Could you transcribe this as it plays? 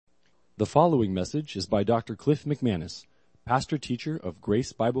The following message is by Dr. Cliff McManus, pastor-teacher of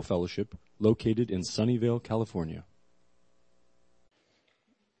Grace Bible Fellowship, located in Sunnyvale, California.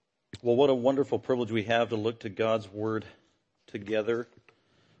 Well, what a wonderful privilege we have to look to God's Word together.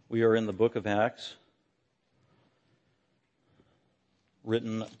 We are in the book of Acts,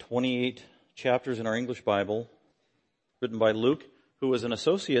 written 28 chapters in our English Bible, written by Luke, who was an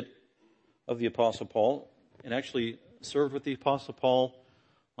associate of the Apostle Paul and actually served with the Apostle Paul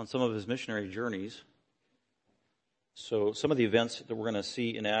on some of his missionary journeys. So some of the events that we're going to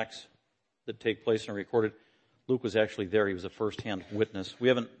see in Acts that take place and are recorded, Luke was actually there. He was a first-hand witness. We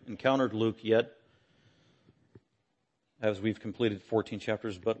haven't encountered Luke yet, as we've completed 14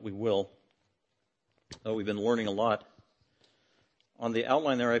 chapters, but we will. We've been learning a lot. On the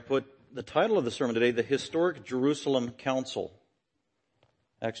outline there, I put the title of the sermon today, The Historic Jerusalem Council.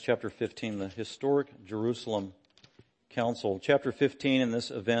 Acts chapter 15, the Historic Jerusalem Council. Chapter 15 in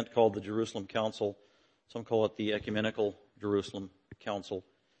this event called the Jerusalem Council, some call it the Ecumenical Jerusalem Council,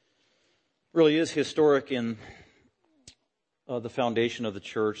 really is historic in the foundation of the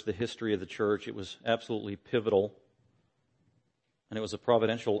church, the history of the church. It was absolutely pivotal, and it was a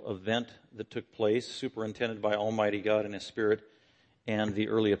providential event that took place, superintended by Almighty God and His Spirit and the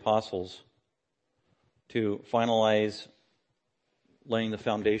early apostles to finalize laying the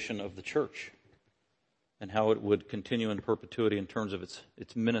foundation of the church and how it would continue in perpetuity in terms of its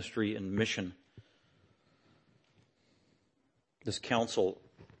ministry and mission. This council,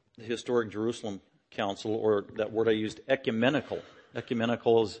 the Historic Jerusalem Council, or that word I used, ecumenical.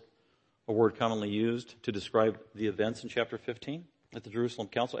 Ecumenical is a word commonly used to describe the events in chapter 15 at the Jerusalem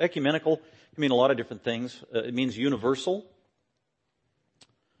Council. Ecumenical can mean a lot of different things. It means universal.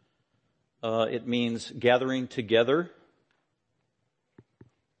 It means gathering together.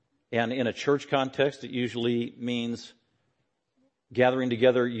 And in a church context, it usually means gathering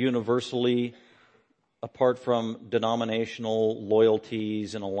together universally apart from denominational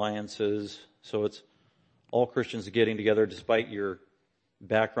loyalties and alliances. So it's all Christians getting together despite your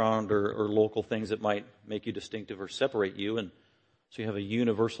background or local things that might make you distinctive or separate you. And so you have a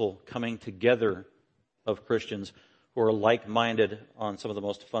universal coming together of Christians who are like-minded on some of the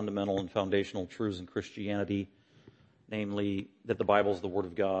most fundamental and foundational truths in Christianity, namely that the Bible is the Word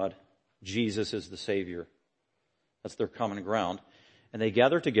of God, Jesus is the Savior. That's their common ground. And they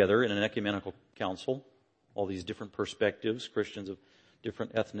gather together in an ecumenical council, all these different perspectives, Christians of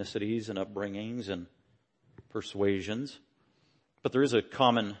different ethnicities and upbringings and persuasions. But there is a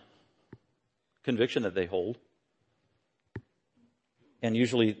common conviction that they hold. And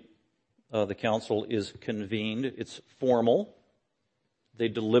usually the council is convened. It's formal. They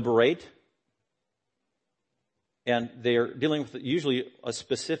deliberate. And they're dealing with usually a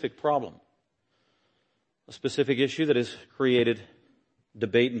specific problem, a specific issue that has created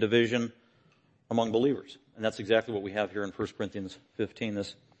debate and division among believers. And that's exactly what we have here in 1 Corinthians 15,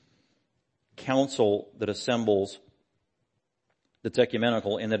 this council that assembles that's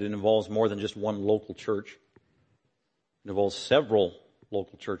ecumenical in that it involves more than just one local church. It involves several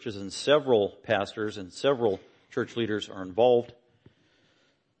local churches, and several pastors and several church leaders are involved.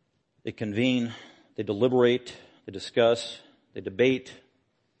 They convene, they deliberate, they discuss, they debate.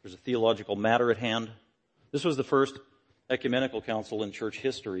 There's a theological matter at hand. This was the first ecumenical council in church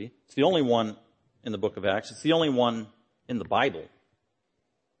history. It's the only one in the book of Acts. It's the only one in the Bible.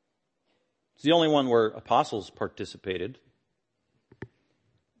 It's the only one where apostles participated.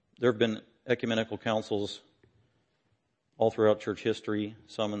 There have been ecumenical councils all throughout church history,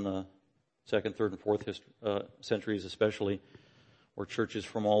 some in the 2nd, 3rd, and 4th centuries especially, where churches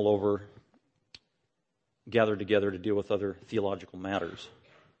from all over gathered together to deal with other theological matters.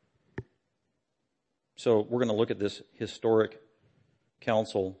 So we're going to look at this historic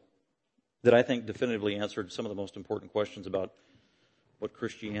council that I think definitively answered some of the most important questions about what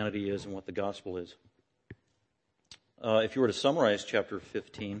Christianity is and what the gospel is. If you were to summarize chapter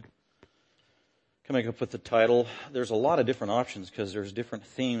 15, coming up with the title, there's a lot of different options because there's different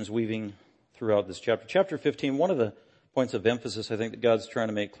themes weaving throughout this chapter. Chapter 15, one of the points of emphasis I think that God's trying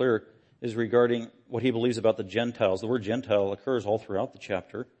to make clear is regarding what He believes about the Gentiles. The word Gentile occurs all throughout the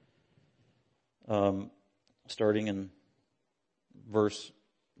chapter, starting in verse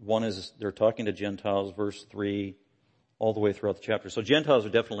 1 is they're talking to Gentiles, verse 3, all the way throughout the chapter. So Gentiles are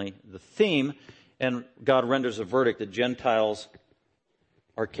definitely the theme, and God renders a verdict that Gentiles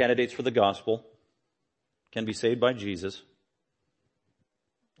are candidates for the gospel, can be saved by Jesus,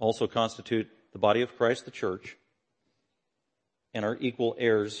 also constitute the body of Christ, the church, and are equal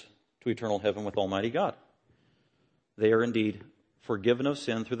heirs to eternal heaven with Almighty God. They are indeed forgiven of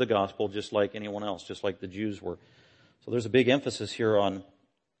sin through the gospel just like anyone else, just like the Jews were. So there's a big emphasis here on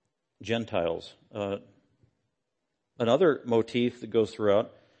Gentiles. Another motif that goes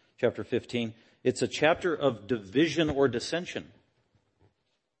throughout chapter 15, it's a chapter of division or dissension.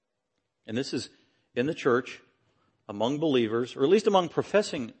 And this is in the church, among believers, or at least among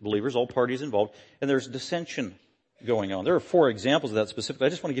professing believers, all parties involved, and there's dissension going on. There are 4 examples of that specifically. I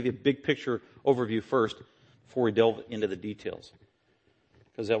just want to give you a big picture overview first before we delve into the details,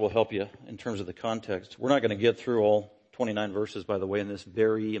 because that will help you in terms of the context. We're not going to get through all 29 verses, by the way, in this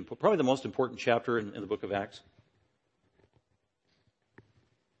probably the most important chapter in the book of Acts.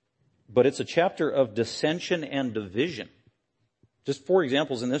 But it's a chapter of dissension and division. Just 4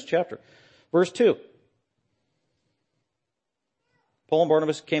 examples in this chapter. Verse 2. Paul and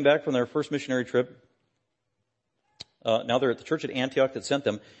Barnabas came back from their first missionary trip. Now they're at the church at Antioch that sent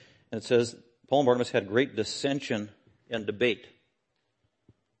them. And it says, Paul and Barnabas had great dissension and debate.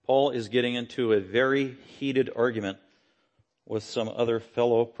 Paul is getting into a very heated argument with some other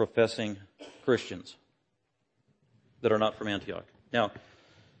fellow professing Christians that are not from Antioch. Now,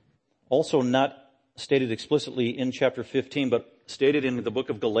 also not stated explicitly in chapter 15, but stated in the book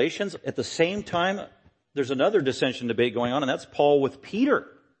of Galatians. At the same time, there's another dissension debate going on, and that's Paul with Peter.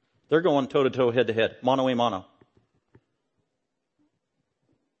 They're going toe-to-toe, head-to-head, mano a mano.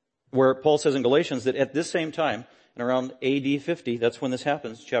 Where Paul says in Galatians that at this same time, and around AD 50, that's when this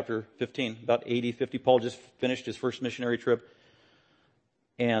happens, chapter 15, about AD 50, Paul just finished his first missionary trip.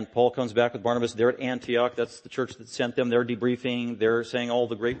 And Paul comes back with Barnabas. They're at Antioch. That's the church that sent them. They're debriefing. They're saying all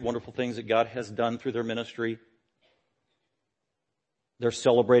the great, wonderful things that God has done through their ministry. They're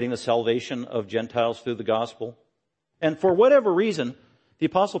celebrating the salvation of Gentiles through the gospel. And for whatever reason, the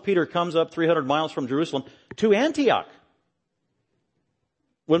Apostle Peter comes up 300 miles from Jerusalem to Antioch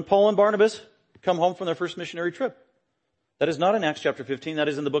when Paul and Barnabas come home from their first missionary trip. That is not in Acts chapter 15. That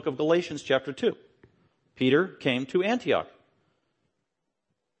is in the book of Galatians chapter 2. Peter came to Antioch.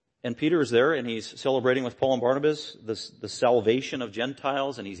 And Peter is there, and he's celebrating with Paul and Barnabas the salvation of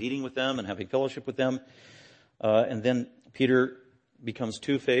Gentiles, and he's eating with them and having fellowship with them. And then Peter becomes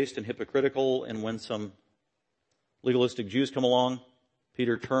two-faced and hypocritical, and when some legalistic Jews come along,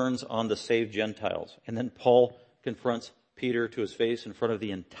 Peter turns on the saved Gentiles. And then Paul confronts Peter to his face in front of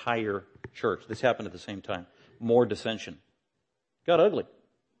the entire church. This happened at the same time. More dissension. Got ugly.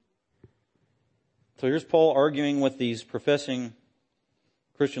 So here's Paul arguing with these professing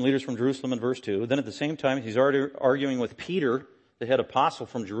Christian leaders from Jerusalem in verse 2. Then at the same time, he's already arguing with Peter, the head apostle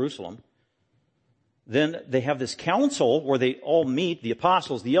from Jerusalem. Then they have this council where they all meet, the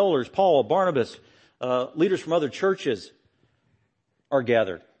apostles, the elders, Paul, Barnabas, leaders from other churches are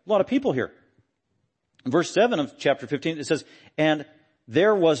gathered. A lot of people here. In verse 7 of chapter 15, it says, and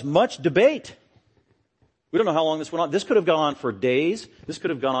there was much debate. We don't know how long this went on. This could have gone on for days. This could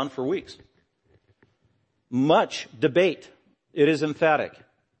have gone on for weeks. Much debate. It is emphatic.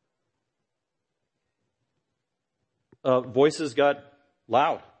 Voices got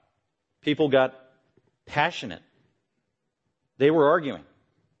loud. People got passionate. They were arguing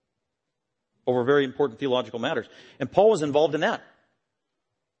over very important theological matters. And Paul was involved in that.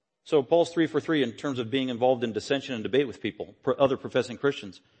 So Paul's 3 for 3 in terms of being involved in dissension and debate with people, other professing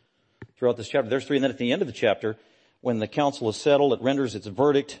Christians throughout this chapter. There's 3. And then at the end of the chapter, when the council is settled, it renders its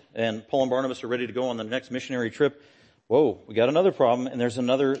verdict, and Paul and Barnabas are ready to go on the next missionary trip. Whoa, we got another problem, and there's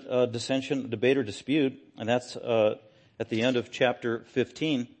another dissension, debate, or dispute, and that's at the end of chapter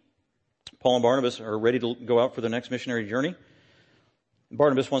 15. Paul and Barnabas are ready to go out for their next missionary journey.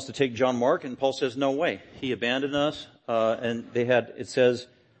 Barnabas wants to take John Mark, and Paul says, no way. He abandoned us, and they had, it says,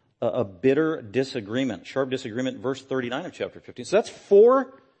 a bitter disagreement, sharp disagreement, verse 39 of chapter 15. So that's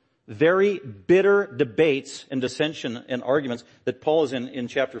 4 very bitter debates and dissension and arguments that Paul is in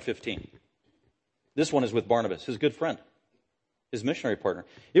chapter 15. This one is with Barnabas, his good friend, his missionary partner.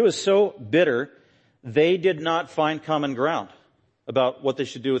 It was so bitter, they did not find common ground about what they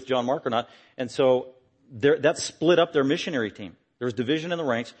should do with John Mark or not. And so that split up their missionary team. There was division in the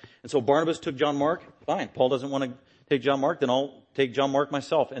ranks. And so Barnabas took John Mark. Fine. Paul doesn't want to take John Mark, then I'll take John Mark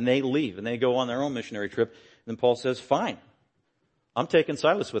myself. And they leave and they go on their own missionary trip. And then Paul says, fine, I'm taking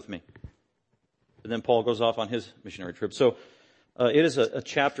Silas with me. And then Paul goes off on his missionary trip. So it is a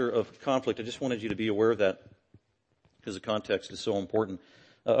chapter of conflict. I just wanted you to be aware of that because the context is so important.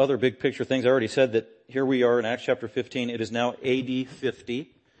 Other big picture things. I already said that here we are in Acts chapter 15. It is now AD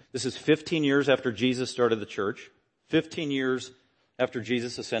 50. This is 15 years after Jesus started the church. 15 years after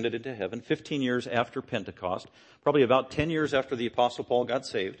Jesus ascended into heaven. 15 years after Pentecost. Probably about 10 years after the Apostle Paul got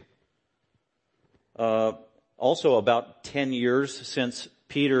saved. Also about 10 years since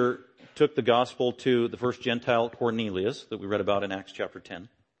Peter took the gospel to the first Gentile, Cornelius, that we read about in Acts chapter 10.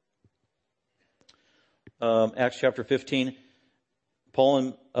 Acts chapter 15. Paul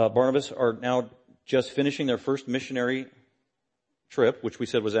and Barnabas are now just finishing their first missionary trip, which we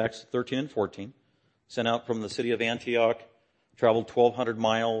said was Acts 13 and 14. Sent out from the city of Antioch, traveled 1,200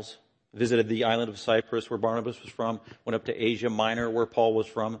 miles, visited the island of Cyprus where Barnabas was from, went up to Asia Minor where Paul was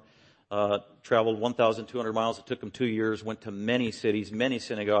from, traveled 1,200 miles. It took them 2 years, went to many cities, many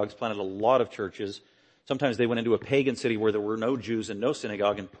synagogues, planted a lot of churches. Sometimes they went into a pagan city where there were no Jews and no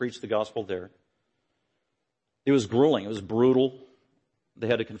synagogue and preached the gospel there. It was grueling. It was brutal. They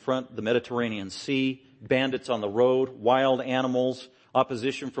had to confront the Mediterranean Sea, bandits on the road, wild animals,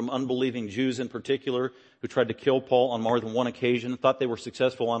 opposition from unbelieving Jews in particular who tried to kill Paul on more than one occasion, thought they were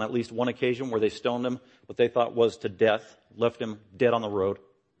successful on at least one occasion where they stoned him, what they thought was to death, left him dead on the road.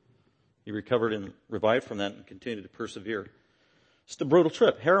 He recovered and revived from that and continued to persevere. Just a brutal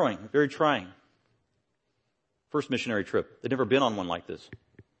trip, harrowing, very trying. First missionary trip. They'd never been on one like this.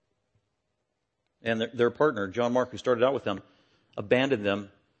 And their partner, John Mark, who started out with them, abandoned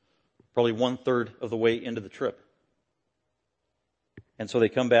them probably 1/3 of the way into the trip. And so they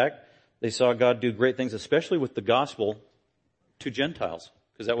come back. They saw God do great things, especially with the gospel to Gentiles,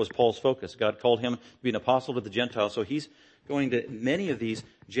 because that was Paul's focus. God called him to be an apostle to the Gentiles. So he's going to many of these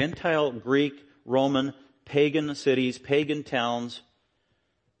Gentile, Greek, Roman, pagan cities, pagan towns.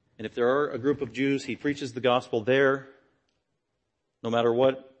 And if there are a group of Jews, he preaches the gospel there. No matter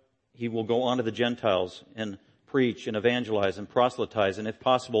what, he will go on to the Gentiles and preach and evangelize and proselytize and, if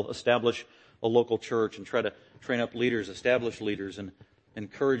possible, establish a local church and try to train up leaders, establish leaders and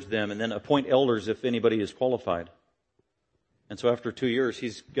encourage them, and then appoint elders if anybody is qualified. And so after 2 years,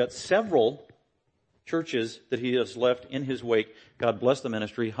 he's got several churches that he has left in his wake. God bless the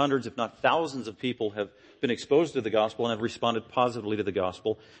ministry. Hundreds, if not thousands of people have been exposed to the gospel and have responded positively to the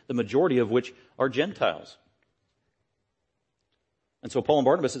gospel, the majority of which are Gentiles. And so Paul and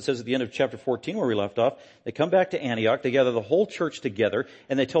Barnabas, it says at the end of chapter 14 where we left off, they come back to Antioch, they gather the whole church together,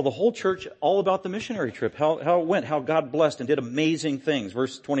 and they tell the whole church all about the missionary trip, how it went, how God blessed and did amazing things.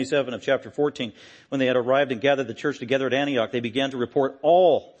 Verse 27 of chapter 14, when they had arrived and gathered the church together at Antioch, they began to report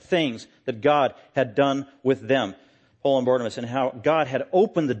all things that God had done with them, Paul and Barnabas, and how God had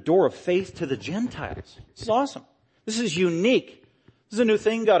opened the door of faith to the Gentiles. This is awesome. This is unique. This is a new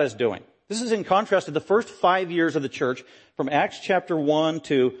thing God is doing. This is in contrast to the first 5 years of the church, from Acts chapter 1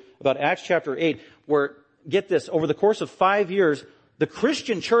 to about Acts chapter 8, where, get this, over the course of 5 years, the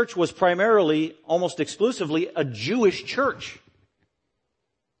Christian church was primarily, almost exclusively, a Jewish church.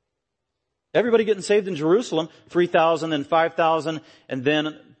 Everybody getting saved in Jerusalem, 3,000 and 5,000, and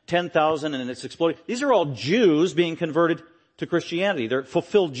then 10,000, and it's exploding. These are all Jews being converted to Christianity. They're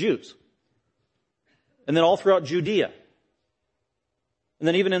fulfilled Jews. And then all throughout Judea. And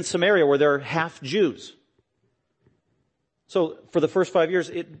then even in Samaria, where they're half Jews. So for the first 5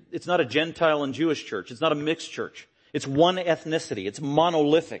 years, it's not a Gentile and Jewish church. It's not a mixed church. It's one ethnicity. It's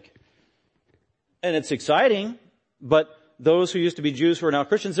monolithic. And it's exciting, but those who used to be Jews who are now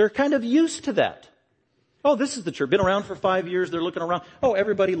Christians, they're kind of used to that. Oh, this is the church. Been around for 5 years. They're looking around. Oh,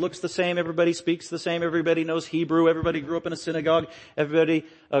 everybody looks the same. Everybody speaks the same. Everybody knows Hebrew. Everybody grew up in a synagogue. Everybody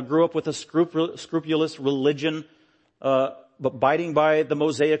grew up with a scrupulous religion, but abiding by the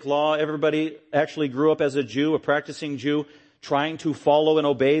Mosaic law. Everybody actually grew up as a Jew, a practicing Jew, trying to follow and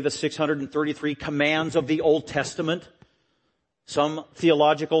obey the 633 commands of the Old Testament. Some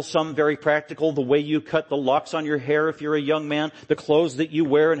theological, some very practical. The way you cut the locks on your hair if you're a young man, the clothes that you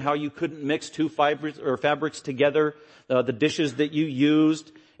wear and how you couldn't mix two fabrics together, the dishes that you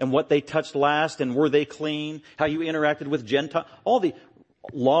used and what they touched last and were they clean, how you interacted with Gentiles, all the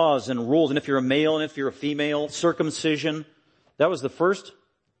laws and rules. And if you're a male and if you're a female, circumcision. That was the first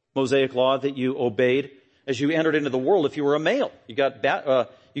Mosaic law that you obeyed as you entered into the world. If you were a male, you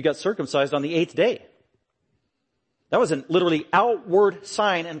got circumcised on the 8th day. That was a literally outward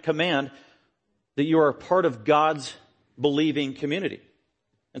sign and command that you are part of God's believing community.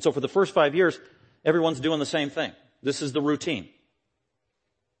 And so for the first 5 years, everyone's doing the same thing. This is the routine.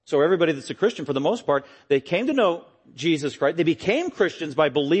 So everybody that's a Christian, for the most part, they came to know Jesus Christ. They became Christians by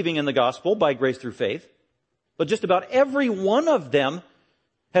believing in the gospel, by grace through faith. But just about every one of them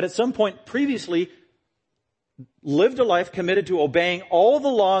had at some point previously lived a life committed to obeying all the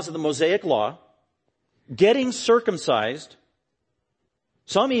laws of the Mosaic law, getting circumcised,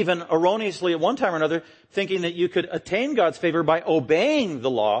 some even erroneously at one time or another thinking that you could attain God's favor by obeying the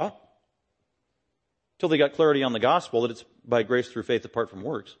law, till they got clarity on the gospel that it's by grace through faith apart from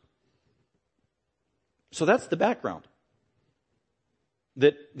works. So that's the background.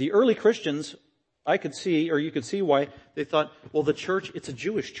 That the early Christians, I could see, or you could see why they thought, well, the church, it's a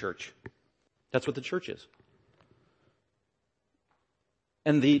Jewish church. That's what the church is.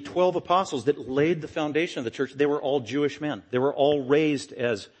 And the 12 apostles that laid the foundation of the church, they were all Jewish men. They were all raised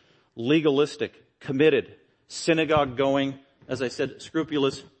as legalistic, committed, synagogue-going, as I said,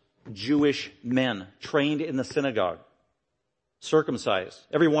 scrupulous Jewish men, trained in the synagogue, circumcised,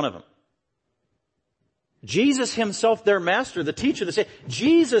 every one of them. Jesus himself, their master, the teacher, they say,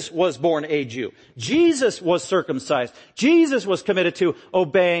 Jesus was born a Jew. Jesus was circumcised. Jesus was committed to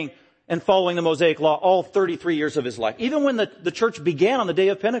obeying and following the Mosaic law all 33 years of his life. Even when the church began on the day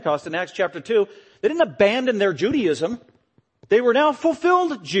of Pentecost in Acts chapter 2, they didn't abandon their Judaism. They were now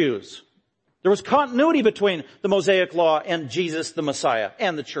fulfilled Jews. There was continuity between the Mosaic law and Jesus, the Messiah,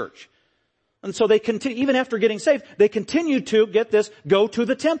 and the church. And so they continue, even after getting saved, they continue to, get this, go to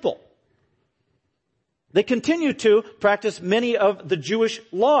the temple. They continue to practice many of the Jewish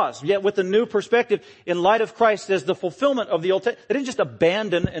laws, yet with a new perspective in light of Christ as the fulfillment of the Old Testament. They didn't just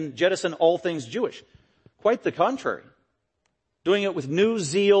abandon and jettison all things Jewish. Quite the contrary. Doing it with new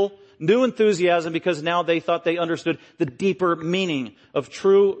zeal, new enthusiasm, because now they thought they understood the deeper meaning of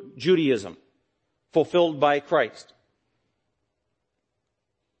true Judaism fulfilled by Christ.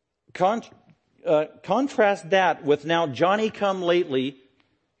 Contrast that with now Johnny-come-lately,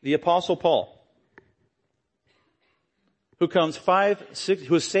 the Apostle Paul, who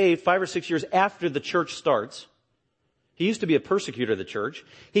is saved 5 or 6 years after the church starts. He used to be a persecutor of the church.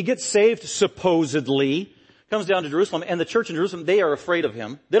 He gets saved supposedly, comes down to Jerusalem, and the church in Jerusalem, they are afraid of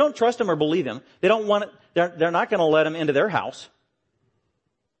him. They don't trust him or believe him. They don't want it. They're not going to let him into their house.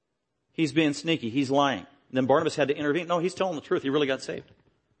 He's being sneaky. He's lying. And then Barnabas had to intervene. No, he's telling the truth. He really got saved.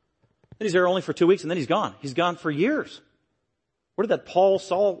 Then he's there only for 2 weeks, and then he's gone. He's gone for years. Where did that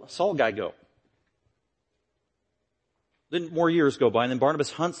Saul guy go? Then more years go by, and then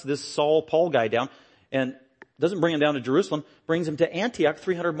Barnabas hunts this Paul guy down, and doesn't bring him down to Jerusalem, brings him to Antioch,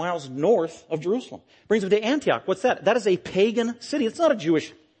 300 miles north of Jerusalem. Brings him to Antioch. What's that? That is a pagan city. It's not a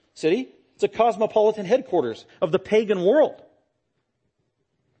Jewish city. It's a cosmopolitan headquarters of the pagan world.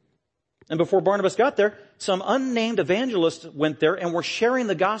 And before Barnabas got there, some unnamed evangelists went there and were sharing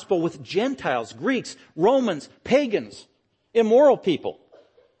the gospel with Gentiles, Greeks, Romans, pagans, immoral people.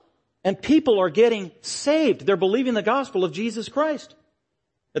 And people are getting saved. They're believing the gospel of Jesus Christ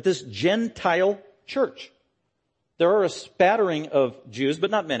at this Gentile church. There are a spattering of Jews,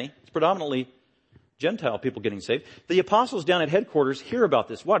 but not many. It's predominantly Gentile people getting saved. The apostles down at headquarters hear about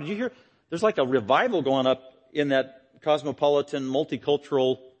this. Wow, did you hear? There's like a revival going up in that cosmopolitan,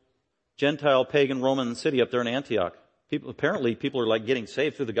 multicultural, Gentile, pagan, Roman city up there in Antioch. Apparently people are like getting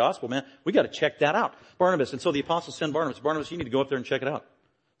saved through the gospel, man. We got to check that out. Barnabas. And so the apostles send Barnabas. Barnabas, you need to go up there and check it out.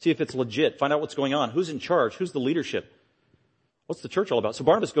 See if it's legit. Find out what's going on. Who's in charge? Who's the leadership? What's the church all about? So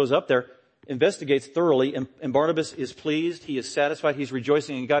Barnabas goes up there, investigates thoroughly, and Barnabas is pleased. He is satisfied. He's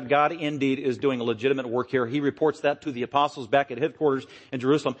rejoicing in God. God indeed is doing a legitimate work here. He reports that to the apostles back at headquarters in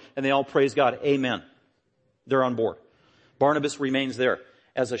Jerusalem, and they all praise God. Amen. They're on board. Barnabas remains there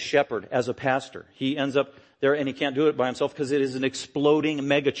as a shepherd, as a pastor. He ends up there, and he can't do it by himself because it is an exploding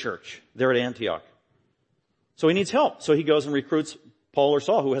megachurch there at Antioch. So he needs help. So he goes and recruits Paul or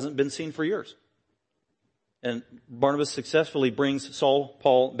Saul, who hasn't been seen for years. And Barnabas successfully brings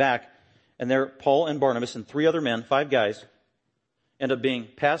Paul back. And there, Paul and Barnabas and 3 other men, 5 guys, end up being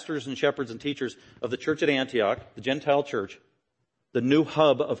pastors and shepherds and teachers of the church at Antioch, the Gentile church, the new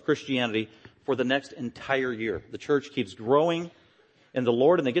hub of Christianity for the next entire year. The church keeps growing in the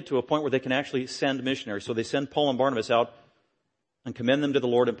Lord, and they get to a point where they can actually send missionaries. So they send Paul and Barnabas out and commend them to the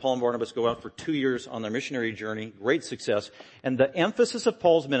Lord, and Paul and Barnabas go out for 2 years on their missionary journey. Great success. And the emphasis of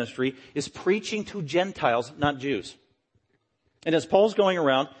Paul's ministry is preaching to Gentiles, not Jews. And as Paul's going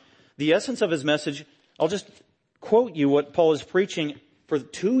around, the essence of his message, I'll just quote you what Paul is preaching for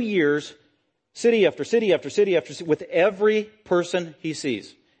 2 years, city after city after city after city, with every person he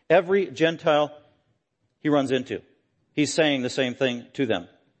sees, every Gentile he runs into. He's saying the same thing to them.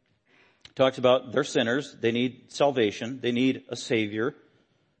 Talks about they're sinners. They need salvation. They need a Savior.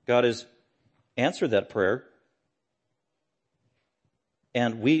 God has answered that prayer.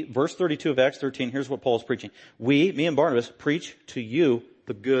 And verse 32 of Acts 13, here's what Paul is preaching. Me and Barnabas, preach to you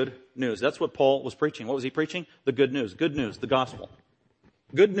the good news. That's what Paul was preaching. What was he preaching? The good news. Good news, the gospel.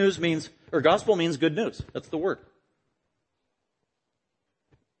 Good news gospel means good news. That's the word.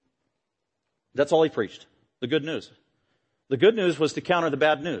 That's all he preached. The good news. The good news was to counter the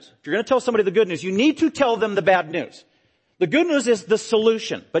bad news. If you're going to tell somebody the good news, you need to tell them the bad news. The good news is the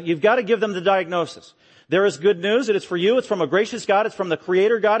solution, but you've got to give them the diagnosis. There is good news. It is for you. It's from a gracious God. It's from the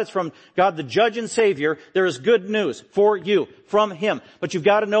Creator God. It's from God, the Judge and Savior. There is good news for you from Him. But you've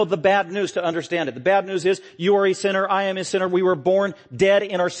got to know the bad news to understand it. The bad news is you are a sinner. I am a sinner. We were born dead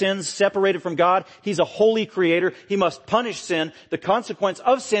in our sins, separated from God. He's a holy Creator. He must punish sin. The consequence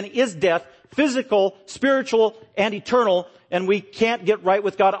of sin is death, physical, spiritual, and eternal. And we can't get right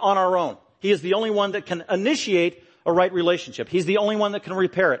with God on our own. He is the only one that can initiate a right relationship. He's the only one that can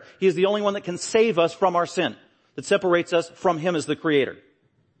repair it. He is the only one that can save us from our sin, that separates us from Him as the Creator.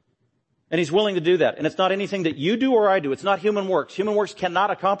 And He's willing to do that. And it's not anything that you do or I do. It's not human works. Human works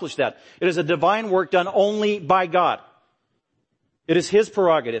cannot accomplish that. It is a divine work done only by God. It is His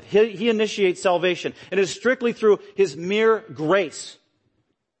prerogative. He initiates salvation. And it is strictly through His mere grace.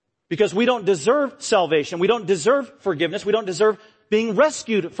 Because we don't deserve salvation. We don't deserve forgiveness. We don't deserve being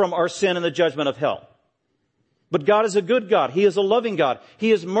rescued from our sin and the judgment of hell. But God is a good God. He is a loving God.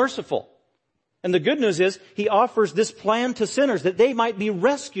 He is merciful. And the good news is He offers this plan to sinners that they might be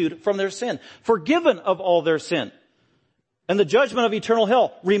rescued from their sin, forgiven of all their sin, and the judgment of eternal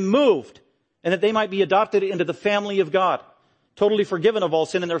hell removed, and that they might be adopted into the family of God, totally forgiven of all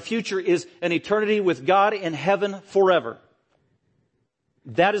sin, and their future is an eternity with God in heaven forever.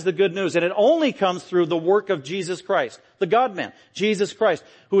 That is the good news. And it only comes through the work of Jesus Christ, the God-man, Jesus Christ,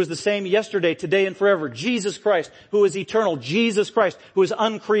 who is the same yesterday, today, and forever. Jesus Christ, who is eternal. Jesus Christ, who is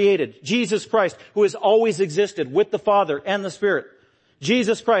uncreated. Jesus Christ, who has always existed with the Father and the Spirit.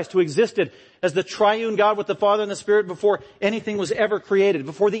 Jesus Christ, who existed as the triune God with the Father and the Spirit before anything was ever created,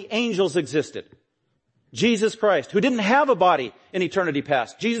 before the angels existed. Jesus Christ, who didn't have a body in eternity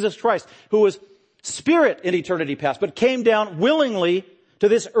past. Jesus Christ, who was Spirit in eternity past, but came down willingly to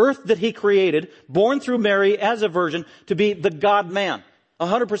this earth that He created, born through Mary as a virgin, to be the God-man.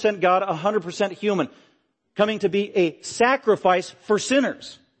 100% God, 100% human. Coming to be a sacrifice for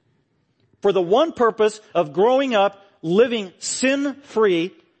sinners. For the one purpose of growing up, living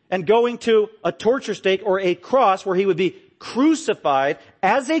sin-free, and going to a torture stake or a cross where He would be crucified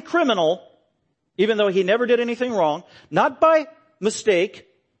as a criminal, even though He never did anything wrong, not by mistake,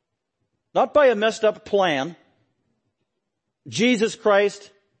 not by a messed up plan. Jesus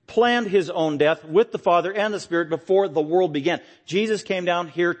Christ planned His own death with the Father and the Spirit before the world began. Jesus came down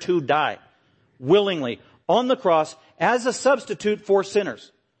here to die willingly on the cross as a substitute for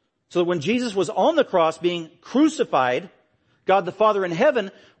sinners. So that when Jesus was on the cross being crucified, God the Father in heaven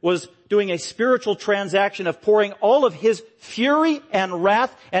was doing a spiritual transaction of pouring all of His fury and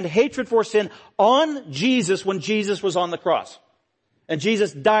wrath and hatred for sin on Jesus when Jesus was on the cross. And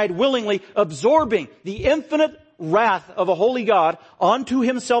Jesus died willingly, absorbing the infinite wrath of a holy God onto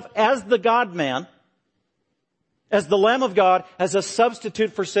Himself as the God-man, as the Lamb of God, as a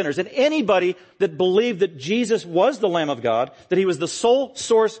substitute for sinners. And anybody that believed that Jesus was the Lamb of God, that He was the sole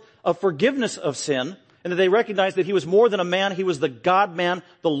source of forgiveness of sin, and that they recognized that He was more than a man, He was the God-man,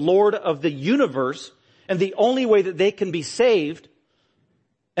 the Lord of the universe, and the only way that they can be saved,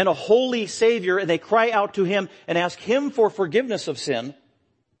 and a holy Savior, and they cry out to Him and ask Him for forgiveness of sin,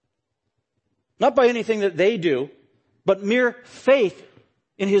 not by anything that they do, but mere faith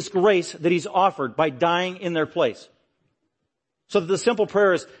in His grace that He's offered by dying in their place. So that the simple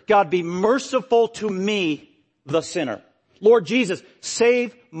prayer is, God, be merciful to me, the sinner. Lord Jesus,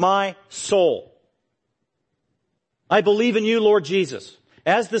 save my soul. I believe in You, Lord Jesus,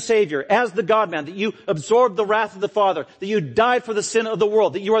 as the Savior, as the God-man, that You absorbed the wrath of the Father, that You died for the sin of the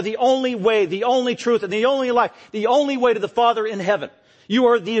world, that You are the only way, the only truth, and the only life, the only way to the Father in heaven. You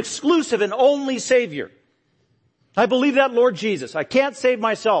are the exclusive and only Savior. I believe that, Lord Jesus. I can't save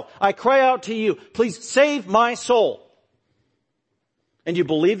myself. I cry out to You. Please save my soul. And you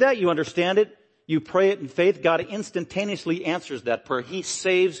believe that? You understand it? You pray it in faith? God instantaneously answers that prayer. He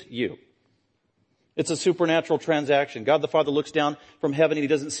saves you. It's a supernatural transaction. God the Father looks down from heaven and He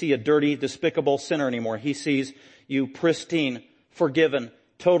doesn't see a dirty, despicable sinner anymore. He sees you pristine, forgiven,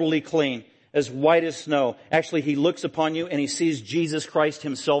 totally clean, as white as snow. Actually, He looks upon you and He sees Jesus Christ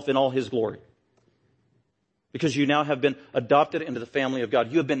Himself in all His glory. Because you now have been adopted into the family of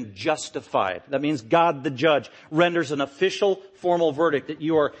God. You have been justified. That means God the judge renders an official, formal verdict that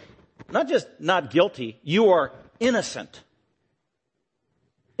you are not just not guilty, you are innocent.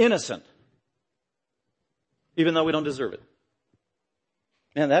 Innocent. Even though we don't deserve it.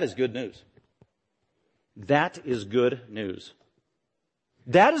 Man, that is good news. That is good news.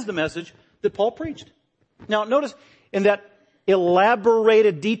 That is the message that Paul preached. Now notice in that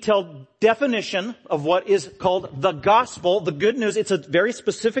elaborated, detailed definition of what is called the gospel, the good news, it's a very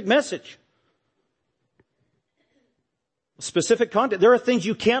specific message. Specific content. There are things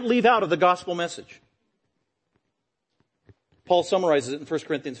you can't leave out of the gospel message. Paul summarizes it in 1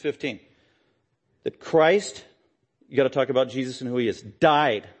 Corinthians 15. That Christ, you got to talk about Jesus and who he is,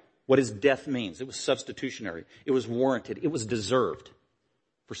 died. What his death means. It was substitutionary. It was warranted. It was deserved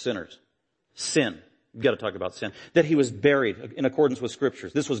for sinners. Sin. You've got to talk about sin. That he was buried in accordance with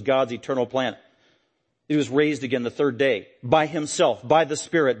Scriptures. This was God's eternal plan. He was raised again the third day by himself, by the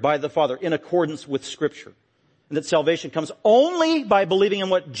Spirit, by the Father, in accordance with Scripture. And that salvation comes only by believing in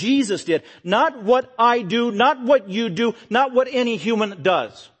what Jesus did. Not what I do, not what you do, not what any human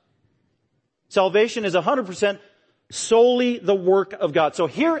does. Salvation is 100% solely the work of God. So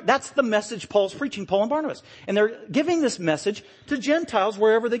here, that's the message Paul's preaching, Paul and Barnabas. And they're giving this message to Gentiles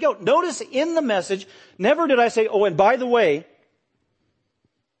wherever they go. Notice in the message, never did I say, oh, and by the way,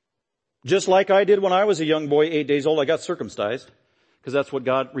 just like I did when I was a young boy, 8 days old, I got circumcised, because that's what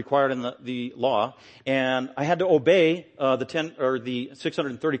God required in the law. And I had to obey the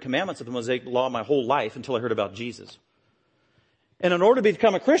 630 commandments of the Mosaic Law my whole life until I heard about Jesus. And in order to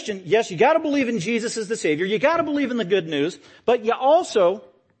become a Christian, yes, you got to believe in Jesus as the Savior. You got to believe in the good news, but you also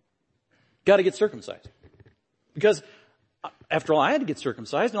got to get circumcised. Because after all, I had to get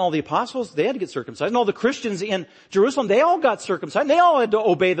circumcised, and all the apostles, they had to get circumcised, and all the Christians in Jerusalem, they all got circumcised. They all had to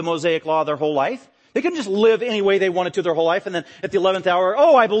obey the Mosaic Law their whole life. They couldn't just live any way they wanted to their whole life, and then at the 11th hour,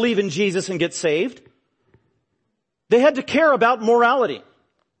 oh, I believe in Jesus and get saved. They had to care about morality.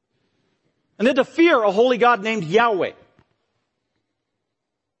 And they had to fear a holy God named Yahweh.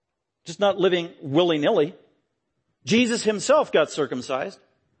 Just not living willy-nilly. Jesus himself got circumcised.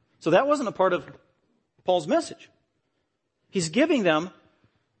 So that wasn't a part of Paul's message. He's giving them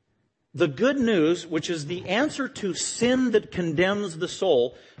the good news, which is the answer to sin that condemns the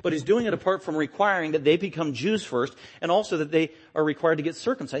soul, but he's doing it apart from requiring that they become Jews first, and also that they are required to get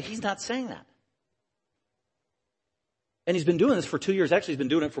circumcised. He's not saying that. And he's been doing this for 2 years. Actually, he's been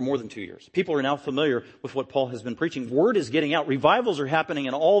doing it for more than 2 years. People are now familiar with what Paul has been preaching. Word is getting out. Revivals are happening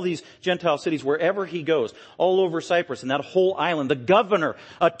in all these Gentile cities wherever he goes. All over Cyprus and that whole island. The governor,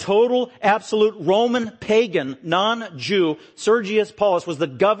 a total, absolute Roman pagan, non-Jew, Sergius Paulus, was the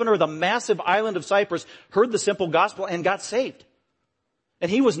governor of the massive island of Cyprus, heard the simple gospel and got saved.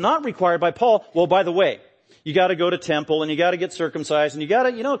 And he was not required by Paul. Well, by the way, you got to go to temple and you got to get circumcised and you got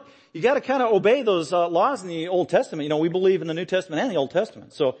to kind of obey those laws in the Old Testament. We believe in the New Testament and the Old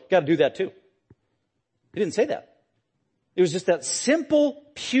Testament, so you got to do that too. He didn't say that. It was just that simple,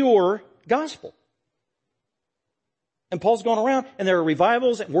 pure gospel. And Paul's going around, and there are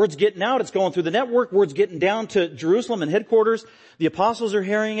revivals, and word's getting out. It's going through the network. Word's getting down to Jerusalem and headquarters. The apostles are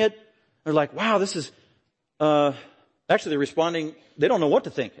hearing it. They're like, wow, this is, actually they're responding. They don't know what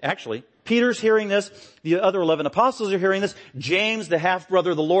to think, actually. Peter's hearing this. The other 11 apostles are hearing this. James, the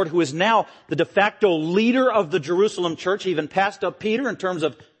half-brother of the Lord, who is now the de facto leader of the Jerusalem church, even passed up Peter in terms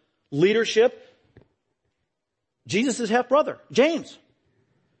of leadership. Jesus' half-brother, James.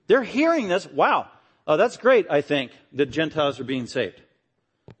 They're hearing this. Wow, that's great, I think, that Gentiles are being saved.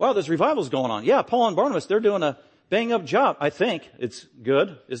 Wow, there's revivals going on. Yeah, Paul and Barnabas, they're doing a bang-up job. I think it's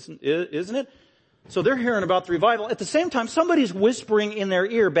good, isn't it? So they're hearing about the revival. At the same time, somebody's whispering in their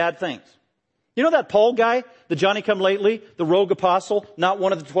ear bad things. You know that Paul guy, the Johnny-come-lately, the rogue apostle, not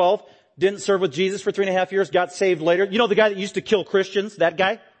one of the 12, didn't serve with Jesus for 3.5 years, got saved later? You know the guy that used to kill Christians, that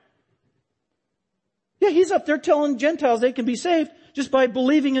guy? Yeah, he's up there telling Gentiles they can be saved just by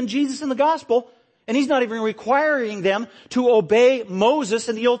believing in Jesus and the gospel, and he's not even requiring them to obey Moses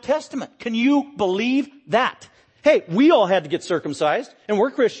in the Old Testament. Can you believe that? Hey, we all had to get circumcised, and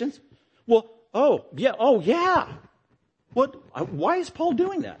we're Christians. Well, oh yeah. Why is Paul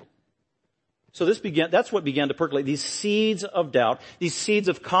doing that? So that's what began to percolate. These seeds of doubt, these seeds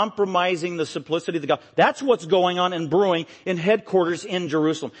of compromising the simplicity of the gospel. That's what's going on and brewing in headquarters in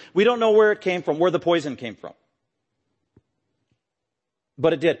Jerusalem. We don't know where it came from, where the poison came from.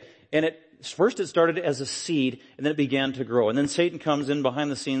 But it did. And first it started as a seed, and then it began to grow. And then Satan comes in behind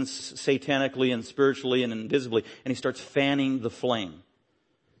the scenes satanically and spiritually and invisibly, and he starts fanning the flame,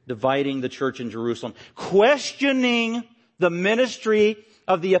 dividing the church in Jerusalem, questioning the ministry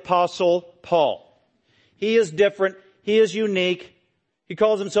of the apostle Paul. He is different. He is unique. He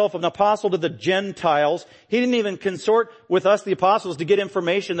calls himself an apostle to the Gentiles. He didn't even consort with us, the apostles, to get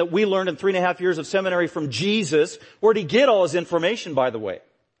information that we learned in 3.5 years of seminary from Jesus. Where'd he get all his information, by the way?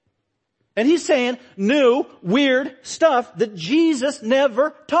 And he's saying new, weird stuff that Jesus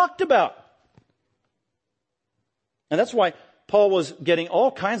never talked about. And that's why Paul was getting all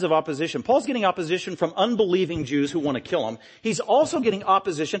kinds of opposition. Paul's getting opposition from unbelieving Jews who want to kill him. He's also getting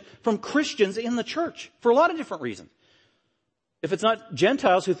opposition from Christians in the church for a lot of different reasons. If it's not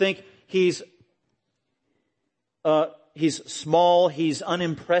Gentiles who think he's small, he's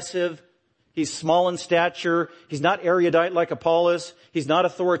unimpressive, He's small in stature. He's not erudite like Apollos. He's not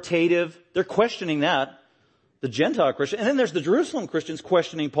authoritative. They're questioning that. The Gentile Christian. And then there's the Jerusalem Christians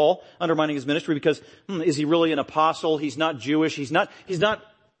questioning Paul, undermining his ministry because, is he really an apostle? He's not Jewish. He's not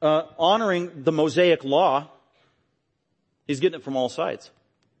honoring the Mosaic law. He's getting it from all sides.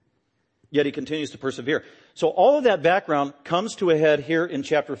 Yet he continues to persevere. So all of that background comes to a head here in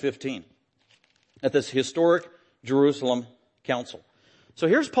chapter 15 at this historic Jerusalem council. So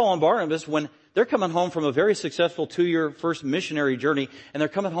here's Paul and Barnabas when they're coming home from a very successful 2-year first missionary journey, and they're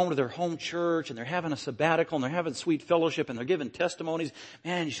coming home to their home church, and they're having a sabbatical, and they're having sweet fellowship, and they're giving testimonies.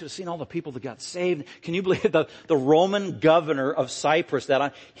 Man, you should have seen all the people that got saved. Can you believe the Roman governor of Cyprus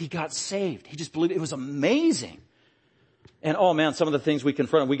he got saved? He just believed it. Was amazing. And oh man, some of the things we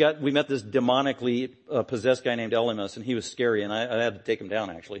confronted. We met this demonically possessed guy named Elymas, and he was scary, and I had to take him down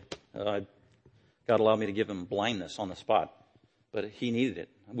actually. God allowed me to give him blindness on the spot. But he needed it.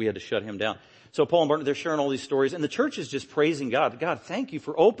 We had to shut him down. So Paul and Barnabas, they're sharing all these stories, and the church is just praising God. God, thank you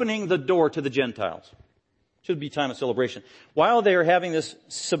for opening the door to the Gentiles. Should be time of celebration. While they are having this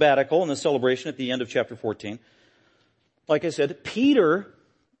sabbatical and this celebration at the end of chapter 14, like I said, because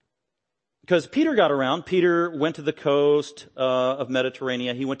Peter got around. Peter went to the coast of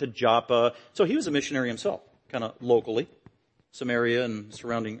Mediterranean. He went to Joppa. So he was a missionary himself, kind of locally, Samaria and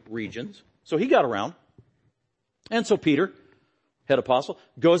surrounding regions. So he got around. And so Peter, head apostle,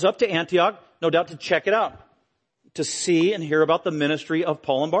 goes up to Antioch, no doubt to check it out, to see and hear about the ministry of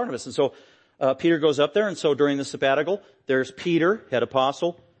Paul and Barnabas. And so Peter goes up there, and so during the sabbatical, there's Peter, head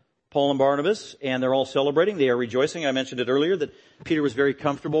apostle, Paul and Barnabas, and they're all celebrating. They are rejoicing. I mentioned it earlier that Peter was very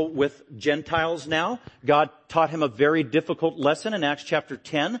comfortable with Gentiles now. God taught him a very difficult lesson in Acts chapter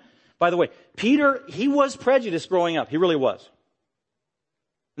 10. By the way, Peter, he was prejudiced growing up. He really was.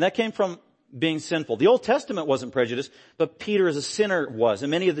 And that came from being sinful. The Old Testament wasn't prejudiced, but Peter as a sinner was,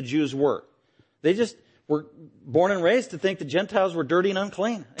 and many of the Jews were. They just were born and raised to think the Gentiles were dirty and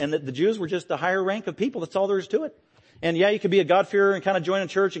unclean, and that the Jews were just the higher rank of people. That's all there is to it. And yeah, you could be a God-fearer and kind of join a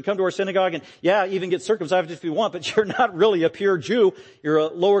church and come to our synagogue and yeah, even get circumcised if you want, but you're not really a pure Jew. You're a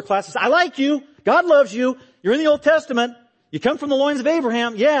lower class. I like you. God loves you. You're in the Old Testament. You come from the loins of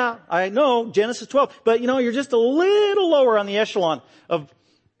Abraham. Yeah, I know, Genesis 12. But you're just a little lower on the echelon of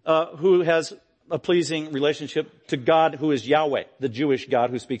who has a pleasing relationship to God who is Yahweh, the Jewish God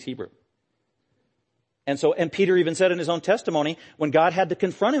who speaks Hebrew. And Peter even said in his own testimony, when God had to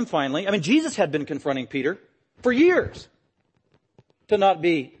confront him finally, Jesus had been confronting Peter for years to not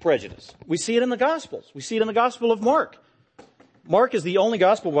be prejudiced. We see it in the Gospels. We see it in the Gospel of Mark. Mark is the only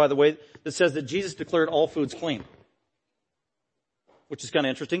Gospel, by the way, that says that Jesus declared all foods clean. Which is kind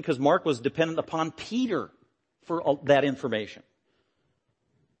of interesting because Mark was dependent upon Peter for that information.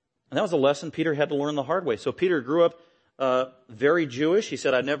 And that was a lesson Peter had to learn the hard way. So Peter grew up very Jewish. He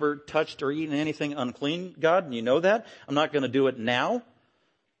said, I never touched or eaten anything unclean, God, and you know that. I'm not going to do it now.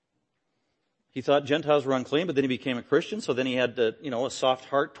 He thought Gentiles were unclean, but then he became a Christian. So then he had, a soft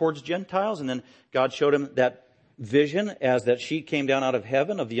heart towards Gentiles. And then God showed him that vision as that sheet came down out of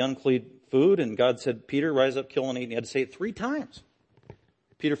heaven of the unclean food. And God said, Peter, rise up, kill and eat. And he had to say it 3 times.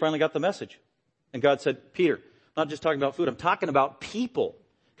 Peter finally got the message. And God said, Peter, I'm not just talking about food. I'm talking about people.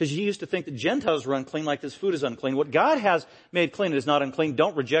 Because you used to think that Gentiles were unclean like this food is unclean. What God has made clean is not unclean.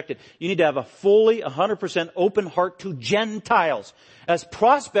 Don't reject it. You need to have a fully, 100% open heart to Gentiles as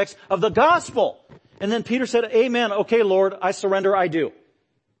prospects of the gospel. And then Peter said, amen. Okay, Lord, I surrender. I do.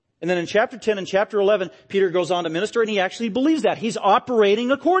 And then in chapter 10 and chapter 11, Peter goes on to minister and he actually believes that. He's operating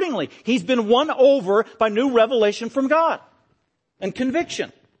accordingly. He's been won over by new revelation from God and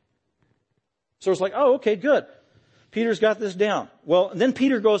conviction. So it's like, oh, okay, good. Peter's got this down. Well, then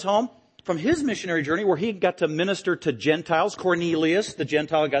Peter goes home from his missionary journey where he got to minister to Gentiles. Cornelius, the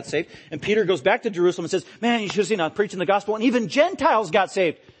Gentile, got saved. And Peter goes back to Jerusalem and says, man, you should have seen I'm preaching the gospel. And even Gentiles got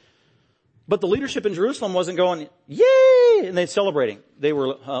saved. But the leadership in Jerusalem wasn't going, yay! And they're celebrating. They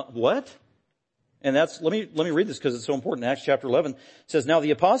were, what? And let me read this because it's so important. Acts chapter 11 says, now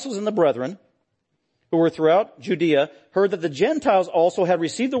the apostles and the brethren who were throughout Judea heard that the Gentiles also had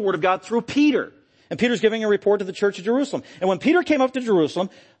received the word of God through Peter. And Peter's giving a report to the church of Jerusalem. And when Peter came up to Jerusalem,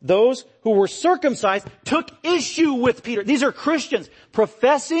 those who were circumcised took issue with Peter. These are Christians,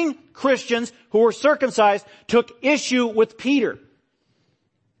 professing Christians who were circumcised took issue with Peter.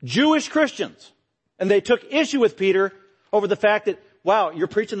 Jewish Christians. And they took issue with Peter over the fact that, wow, you're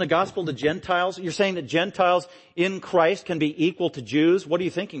preaching the gospel to Gentiles. You're saying that Gentiles in Christ can be equal to Jews. What are you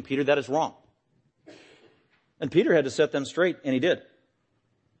thinking, Peter? That is wrong. And Peter had to set them straight, and he did.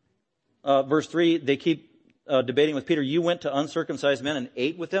 Verse 3, they keep debating with Peter, you went to uncircumcised men and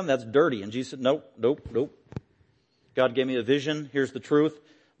ate with them? That's dirty. And Jesus said, nope. God gave me a vision. Here's the truth.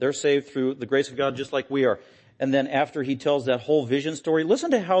 They're saved through the grace of God just like we are. And then after he tells that whole vision story,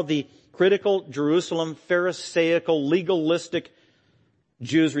 listen to how the critical Jerusalem, Pharisaical, legalistic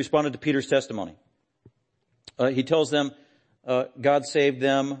Jews responded to Peter's testimony. He tells them, God saved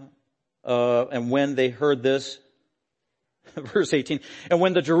them, and when they heard this, verse 18, and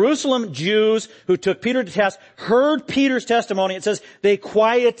when the Jerusalem Jews who took Peter to task heard Peter's testimony, it says, they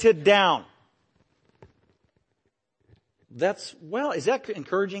quieted down. Is that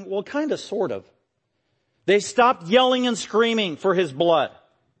encouraging? Well, kind of, sort of. They stopped yelling and screaming for his blood.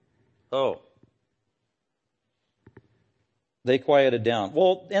 Oh. They quieted down.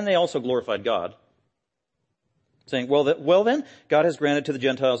 Well, and they also glorified God, saying, well then, God has granted to the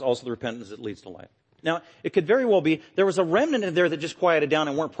Gentiles also the repentance that leads to life. Now, it could very well be there was a remnant in there that just quieted down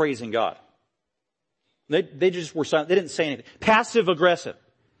and weren't praising God. They just were silent. They didn't say anything. Passive aggressive.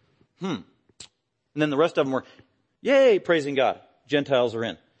 And then the rest of them were, yay, praising God. Gentiles are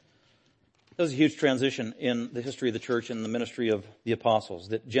in. That was a huge transition in the history of the church and the ministry of the apostles,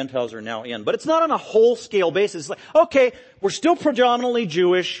 that Gentiles are now in. But it's not on a whole-scale basis. It's like, okay, we're still predominantly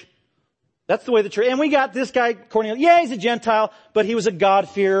Jewish. That's the way the church, and we got this guy, Cornelius. Yeah, he's a Gentile, but he was a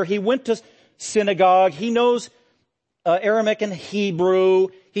God-fearer. He went to synagogue. He knows Aramaic and Hebrew.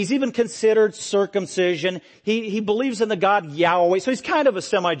 He's even considered circumcision. He believes in the God Yahweh. So he's kind of a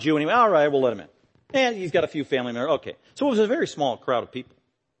semi-Jew anyway. All right, we'll let him in. And he's got a few family members. Okay. So it was a very small crowd of people.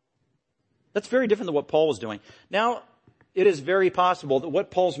 That's very different than what Paul was doing. Now, it is very possible that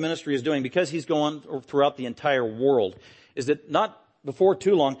what Paul's ministry is doing, because he's going throughout the entire world, is that not before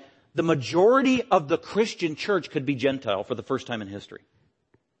too long, the majority of the Christian church could be Gentile for the first time in history.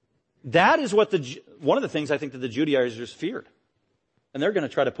 That is what one of the things I think that the Judaizers feared. And they're going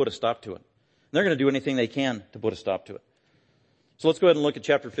to try to put a stop to it. And they're going to do anything they can to put a stop to it. So let's go ahead and look at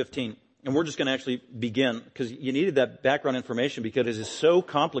chapter 15. And we're just going to actually begin, because you needed that background information because it is so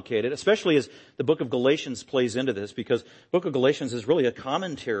complicated, especially as the book of Galatians plays into this, because the book of Galatians is really a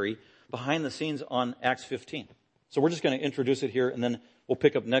commentary behind the scenes on Acts 15. So we're just going to introduce it here, and then we'll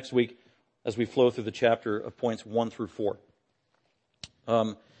pick up next week as we flow through the chapter of points 1 through 4.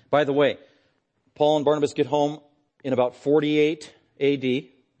 By the way, Paul and Barnabas get home in about 48 AD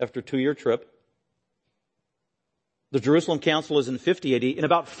after a 2-year trip. The Jerusalem Council is in 50 AD. In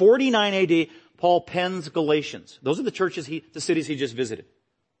about 49 AD, Paul pens Galatians. Those are the churches the cities he just visited.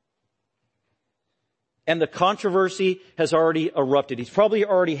 And the controversy has already erupted. He's probably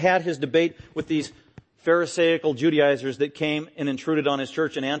already had his debate with these Pharisaical Judaizers that came and intruded on his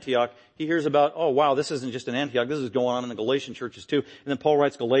church in Antioch. He hears about, oh wow, this isn't just in Antioch, this is going on in the Galatian churches too. And then Paul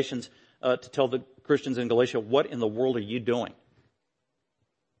writes Galatians to tell the Christians in Galatia, what in the world are you doing?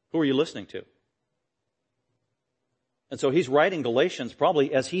 Who are you listening to? And so he's writing Galatians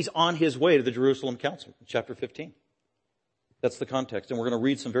probably as he's on his way to the Jerusalem Council, chapter 15. That's the context. And we're going to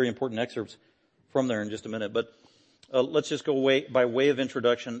read some very important excerpts from there in just a minute. But let's just go by way of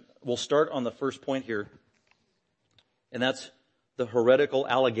introduction. We'll start on the first point here. And that's the heretical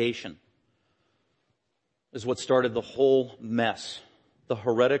allegation. Is what started the whole mess. The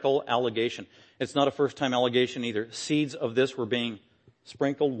heretical allegation. It's not a first-time allegation either. Seeds of this were being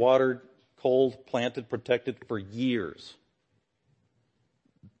sprinkled, watered, cold, planted, protected for years.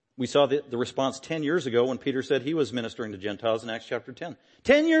 We saw the response 10 years ago when Peter said he was ministering to Gentiles in Acts chapter 10.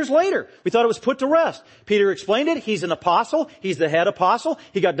 10 years later, we thought it was put to rest. Peter explained it. He's an apostle. He's the head apostle.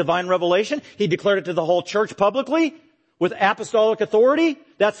 He got divine revelation. He declared it to the whole church publicly with apostolic authority.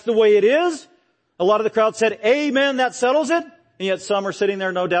 That's the way it is. A lot of the crowd said, amen, that settles it. And yet some are sitting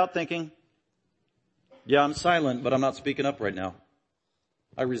there no doubt thinking, yeah, I'm silent, but I'm not speaking up right now.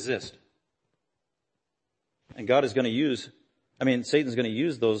 I resist. And God is going to Satan's going to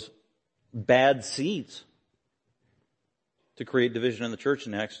use those bad seeds to create division in the church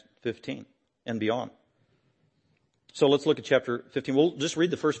in Acts 15 and beyond. So let's look at chapter 15. We'll just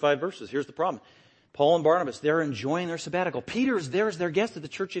read the first 5 verses. Here's the problem. Paul and Barnabas, they're enjoying their sabbatical. Peter is there as their guest at the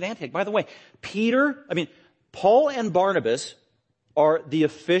church at Antioch. By the way, Paul and Barnabas are the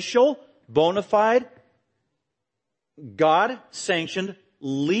official, bona fide, God-sanctioned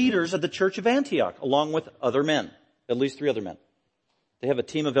leaders of the church of Antioch, along with other men, at least 3 other men. They have a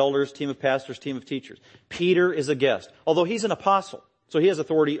team of elders, team of pastors, team of teachers. Peter is a guest, although he's an apostle. So he has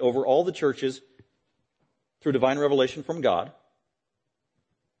authority over all the churches through divine revelation from God.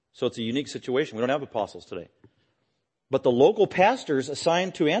 So it's a unique situation. We don't have apostles today. But the local pastors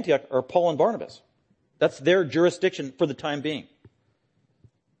assigned to Antioch are Paul and Barnabas. That's their jurisdiction for the time being.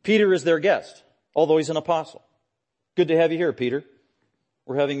 Peter is their guest, although he's an apostle. Good to have you here, Peter.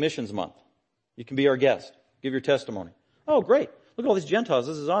 We're having missions month. You can be our guest. Give your testimony. Oh, great. Look at all these Gentiles.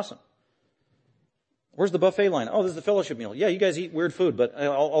 This is awesome. Where's the buffet line? Oh, this is the fellowship meal. Yeah, you guys eat weird food, but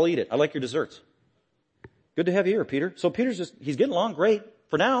I'll eat it. I like your desserts. Good to have you here, Peter. So Peter's he's getting along great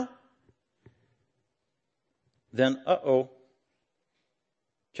for now. Then,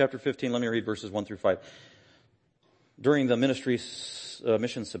 chapter 15, let me read verses 1 through 5. During the ministry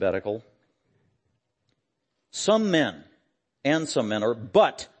mission sabbatical, some men,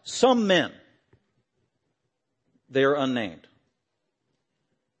 but some men, they are unnamed.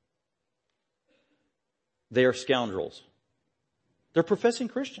 They are scoundrels. They're professing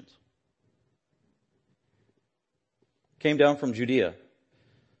Christians. Came down from Judea.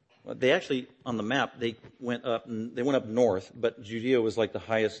 They actually, on the map, they went up north, but Judea was like the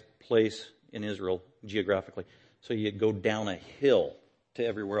highest place in Israel geographically. So you'd go down a hill to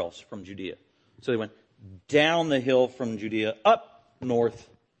everywhere else from Judea. So they went down the hill from Judea up north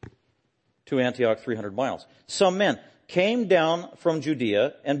to Antioch, 300 miles. Some men came down from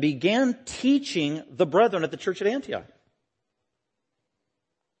Judea and began teaching the brethren at the church at Antioch.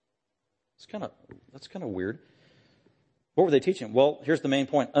 That's kind of weird. What were they teaching? Well, here's the main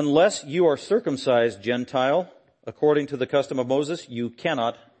point. Unless you are circumcised, Gentile, according to the custom of Moses, you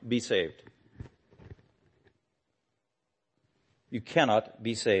cannot be saved. You cannot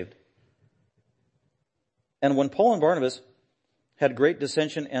be saved. And when Paul and Barnabas had great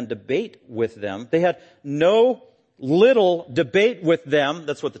dissension and debate with them, they had no little debate with them.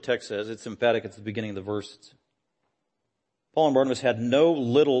 That's what the text says. It's emphatic. It's the beginning of the verse. Paul and Barnabas had no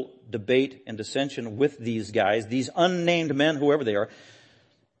little debate and dissension with these guys, these unnamed men, whoever they are.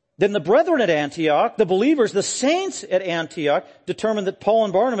 Then the brethren at Antioch, the believers, the saints at Antioch, determined that Paul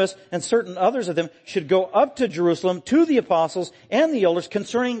and Barnabas and certain others of them should go up to Jerusalem to the apostles and the elders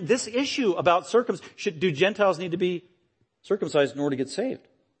concerning this issue about circumcision. Do Gentiles need to be circumcised in order to get saved?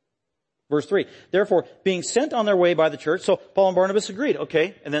 Verse 3, therefore, being sent on their way by the church, so Paul and Barnabas agreed,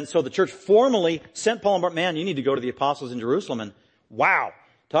 okay, and then so the church formally sent Paul and Barnabas, man, you need to go to the apostles in Jerusalem and, wow,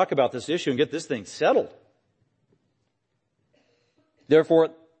 talk about this issue and get this thing settled. Therefore,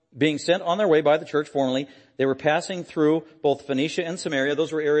 being sent on their way by the church formally, they were passing through both Phoenicia and Samaria.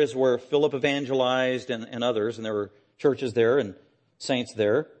 Those were areas where Philip evangelized and others, and there were churches there and saints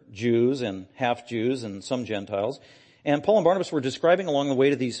there, Jews and half-Jews and some Gentiles. And Paul and Barnabas were describing along the way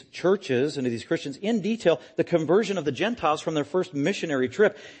to these churches and to these Christians in detail the conversion of the Gentiles from their first missionary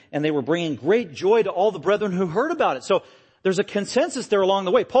trip. And they were bringing great joy to all the brethren who heard about it. So there's a consensus there along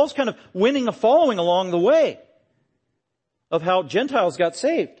the way. Paul's kind of winning a following along the way of how Gentiles got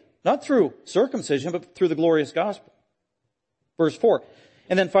saved. Not through circumcision, but through the glorious gospel. Verse 4.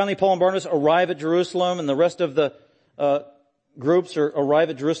 And then finally Paul and Barnabas arrive at Jerusalem, and the rest of the groups arrive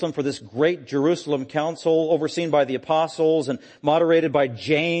at Jerusalem for this great Jerusalem council overseen by the apostles and moderated by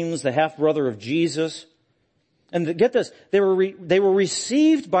James, the half-brother of Jesus. And get this, they were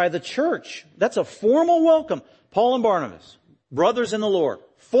received by the church. That's a formal welcome. Paul and Barnabas, brothers in the Lord,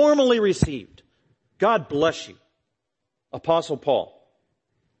 formally received. God bless you. Apostle Paul.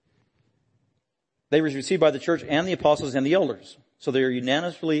 They were received by the church and the apostles and the elders. So they are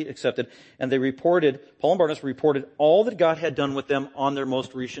unanimously accepted, and Paul and Barnabas reported all that God had done with them on their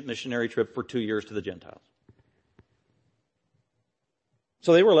most recent missionary trip for 2 years to the Gentiles.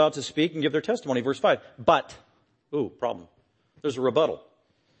 So they were allowed to speak and give their testimony. Verse 5. But, problem. There's a rebuttal.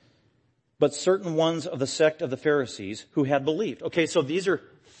 But certain ones of the sect of the Pharisees who had believed. Okay, so these are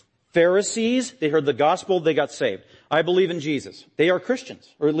Pharisees. They heard the gospel. They got saved. I believe in Jesus. They are Christians,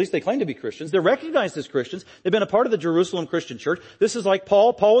 or at least they claim to be Christians. They're recognized as Christians. They've been a part of the Jerusalem Christian church. This is like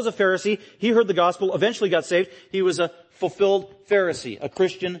Paul. Paul was a Pharisee. He heard the gospel, eventually got saved. He was a fulfilled Pharisee, a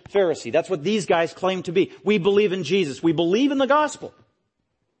Christian Pharisee. That's what these guys claim to be. We believe in Jesus. We believe in the gospel.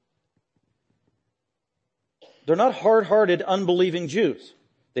 They're not hard-hearted, unbelieving Jews.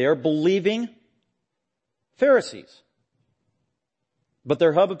 They are believing Pharisees. But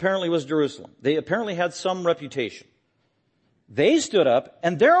their hub apparently was Jerusalem. They apparently had some reputation. They stood up,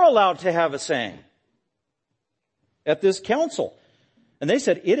 and they're allowed to have a saying at this council. And they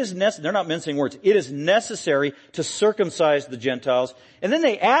said, they're not mincing words, it is necessary to circumcise the Gentiles. And then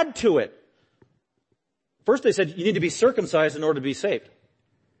they add to it. First they said, you need to be circumcised in order to be saved.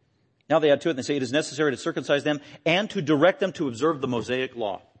 Now they add to it and they say, it is necessary to circumcise them and to direct them to observe the Mosaic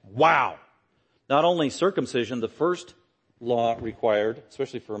law. Wow! Not only circumcision, the first law required,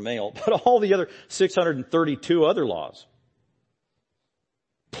 especially for a male, but all the other 632 other laws.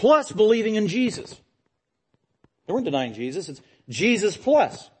 Plus believing in Jesus. They weren't denying Jesus. It's Jesus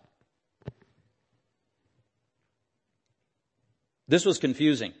plus. This was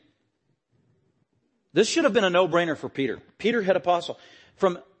confusing. This should have been a no-brainer for Peter. Peter, head apostle.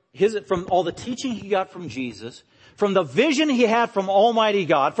 From all the teaching he got from Jesus, from the vision he had from Almighty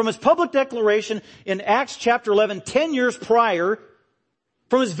God, from his public declaration in Acts chapter 11, 10 years prior,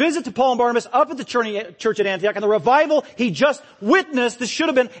 from his visit to Paul and Barnabas up at the church at Antioch, and the revival he just witnessed, this should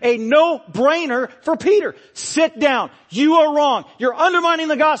have been a no-brainer for Peter. Sit down. You are wrong. You're undermining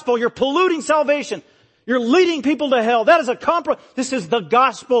the gospel. You're polluting salvation. You're leading people to hell. That is this is the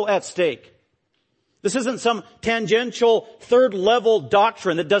gospel at stake. This isn't some tangential third-level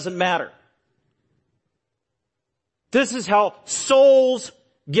doctrine that doesn't matter. This is how souls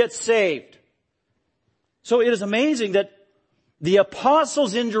get saved. So it is amazing that the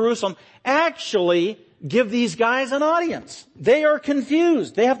apostles in Jerusalem actually give these guys an audience. They are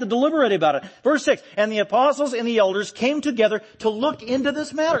confused. They have to deliberate about it. Verse 6, and the apostles and the elders came together to look into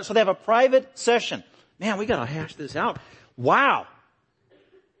this matter. So they have a private session. Man, we gotta hash this out. Wow.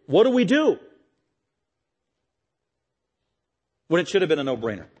 What do we do? When it should have been a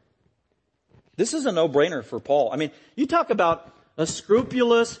no-brainer. This is a no-brainer for Paul. I mean, you talk about a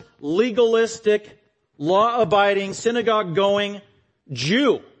scrupulous, legalistic, law-abiding, synagogue-going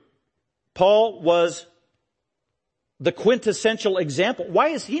Jew. Paul was the quintessential example.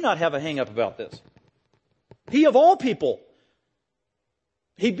 Why does he not have a hang-up about this? He, of all people,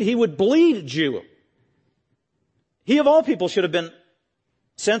 he would bleed Jew. He, of all people, should have been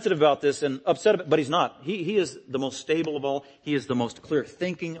sensitive about this and upset about it, but he's not. He is the most stable of all. He is the most clear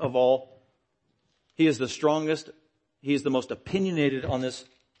thinking of all. He is the strongest. He is the most opinionated on this.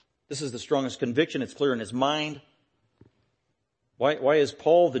 This is the strongest conviction. It's clear in his mind. Why is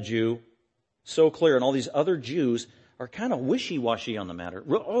Paul the Jew so clear and all these other Jews are kind of wishy-washy on the matter?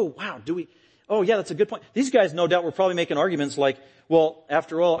 Oh, wow, oh yeah, that's a good point. These guys no doubt were probably making arguments like, well,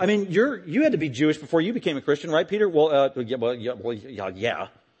 after all, I mean, you had to be Jewish before you became a Christian, right, Peter? Yeah.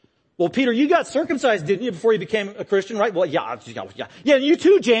 Well, Peter, you got circumcised, didn't you, before you became a Christian, right? Well, yeah. Yeah, you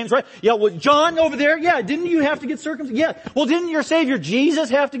too, James, right? Yeah, well, John over there, yeah, didn't you have to get circumcised? Yeah. Well, didn't your Savior Jesus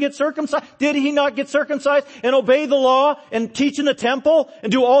have to get circumcised? Did he not get circumcised and obey the law and teach in the temple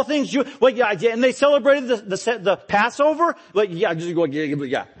and do all things Jewish? Well, yeah, and they celebrated the Passover? Well,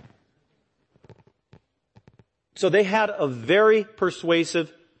 yeah. So they had a very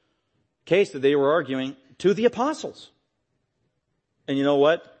persuasive case that they were arguing to the apostles. And you know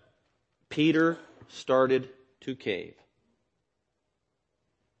what? Peter started to cave.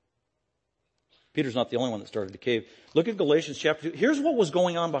 Peter's not the only one that started to cave. Look at Galatians chapter 2. Here's what was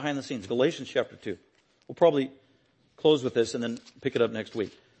going on behind the scenes. Galatians chapter 2. We'll probably close with this and then pick it up next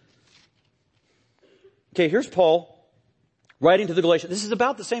week. Okay, here's Paul writing to the Galatians. This is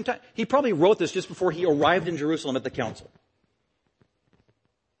about the same time. He probably wrote this just before he arrived in Jerusalem at the council.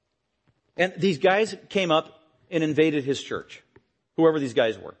 And these guys came up and invaded his church. Whoever these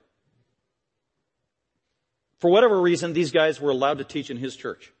guys were. For whatever reason, these guys were allowed to teach in his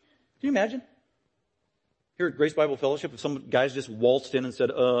church. Can you imagine? Here at Grace Bible Fellowship, if some guys just waltzed in and said,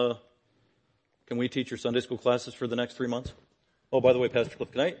 can we teach your Sunday school classes for the next 3 months? Oh, by the way, Pastor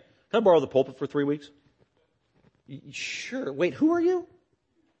Cliff, can I borrow the pulpit for 3 weeks? Sure. Wait, who are you?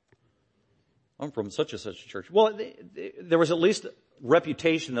 I'm from such and such a church. Well, there was at least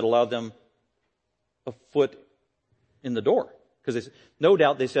reputation that allowed them a foot in the door. Because no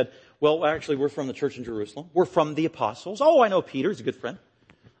doubt they said, well, actually, we're from the church in Jerusalem. We're from the apostles. Oh, I know Peter. He's a good friend.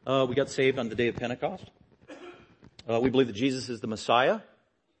 We got saved on the day of Pentecost. We believe that Jesus is the Messiah.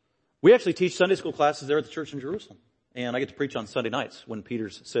 We actually teach Sunday school classes there at the church in Jerusalem. And I get to preach on Sunday nights when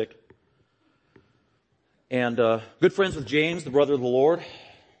Peter's sick. And good friends with James, the brother of the Lord. As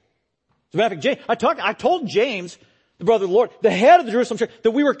a matter of fact, I told James, the brother of the Lord, the head of the Jerusalem church,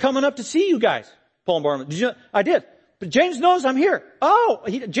 that we were coming up to see you guys, Paul and Barnabas. Did you know? I did. But James knows I'm here. Oh,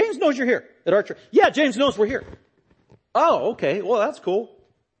 James knows you're here at our church. Yeah, James knows we're here. Oh, okay. Well, that's cool.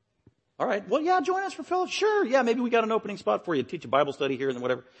 All right. Well, yeah, join us for fellowship. Sure. Yeah, maybe we got an opening spot for you to teach a Bible study here and then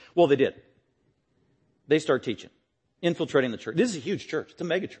whatever. Well, they did. They start teaching, infiltrating the church. This is a huge church. It's a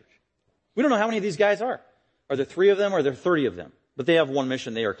mega church. We don't know how many of these guys are. Are there 3 of them or are there 30 of them? But they have one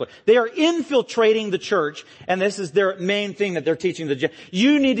mission. They are clear. They are infiltrating the church, and this is their main thing that they're teaching.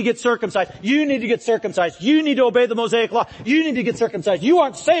 You need to get circumcised. You need to get circumcised. You need to obey the Mosaic law. You need to get circumcised. You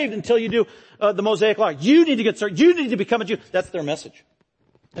aren't saved until you do the Mosaic law. You need to get circumcised. You need to become a Jew. That's their message.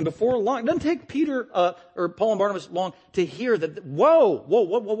 And before long, it doesn't take Peter or Paul and Barnabas long to hear that. Whoa,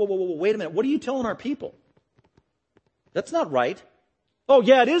 wait a minute. What are you telling our people? That's not right. Oh,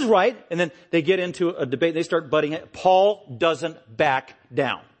 yeah, it is right. And then they get into a debate. They start butting it. Paul doesn't back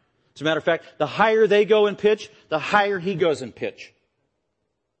down. As a matter of fact, the higher they go in pitch, the higher he goes in pitch.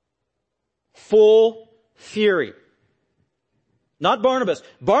 Full fury. Not Barnabas.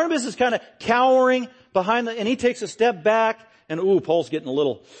 Barnabas is kind of cowering behind and he takes a step back and Paul's getting a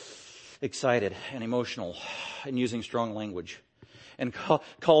little excited and emotional and using strong language and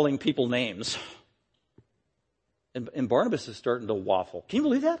calling people names. And Barnabas is starting to waffle. Can you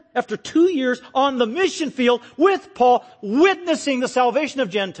believe that? After 2 years on the mission field with Paul, witnessing the salvation of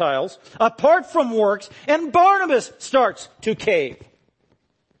Gentiles, apart from works, and Barnabas starts to cave.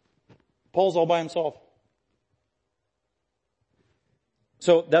 Paul's all by himself.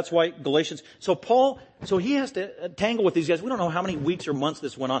 So that's why Galatians, so he has to tangle with these guys. We don't know how many weeks or months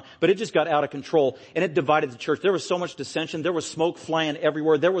this went on, but it just got out of control and it divided the church. There was so much dissension. There was smoke flying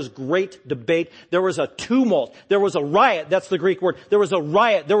everywhere. There was great debate. There was a tumult. There was a riot. That's the Greek word. There was a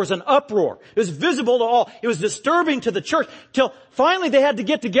riot. There was an uproar. It was visible to all. It was disturbing to the church till finally they had to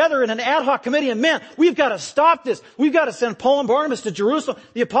get together in an ad hoc committee and man, we've got to stop this. We've got to send Paul and Barnabas to Jerusalem.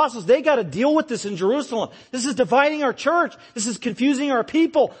 The apostles, they got to deal with this in Jerusalem. This is dividing our church. This is confusing our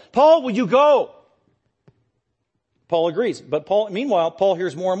people. Paul, will you go? Paul agrees. But meanwhile, Paul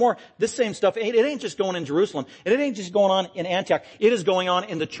hears more and more. This same stuff, it ain't just going in Jerusalem. And it ain't just going on in Antioch. It is going on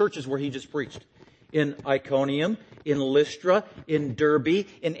in the churches where he just preached. In Iconium, in Lystra, in Derbe,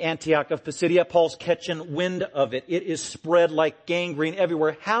 in Antioch of Pisidia. Paul's catching wind of it. It is spread like gangrene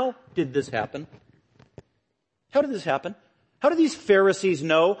everywhere. How did this happen? How did this happen? How do these Pharisees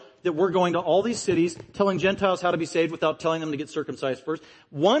know that we're going to all these cities telling Gentiles how to be saved without telling them to get circumcised first?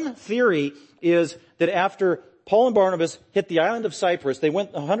 One theory is that after Paul and Barnabas hit the island of Cyprus, they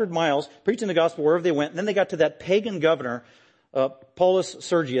went 100 miles preaching the gospel wherever they went, and then they got to that pagan governor, Paulus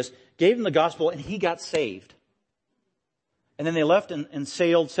Sergius, gave him the gospel, and he got saved. And then they left and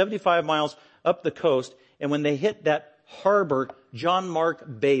sailed 75 miles up the coast, and when they hit that harbor, John Mark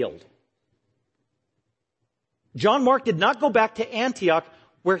bailed. John Mark did not go back to Antioch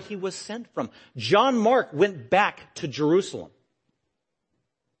where he was sent from. John Mark went back to Jerusalem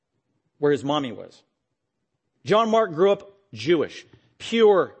where his mommy was. John Mark grew up Jewish,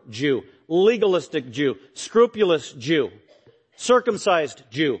 pure Jew, legalistic Jew, scrupulous Jew, circumcised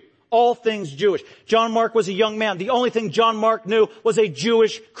Jew, all things Jewish. John Mark was a young man. The only thing John Mark knew was a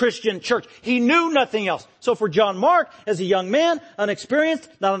Jewish Christian church. He knew nothing else. So for John Mark, as a young man, unexperienced,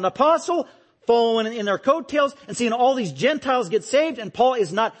 not an apostle, following in their coattails and seeing all these Gentiles get saved, and Paul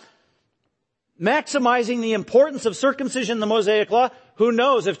is not maximizing the importance of circumcision in the Mosaic Law. Who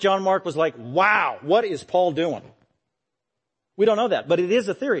knows if John Mark was like, wow, what is Paul doing? We don't know that, but it is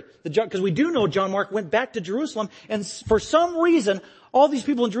a theory. Because we do know John Mark went back to Jerusalem, and for some reason, all these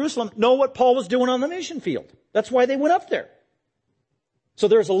people in Jerusalem know what Paul was doing on the mission field. That's why they went up there. So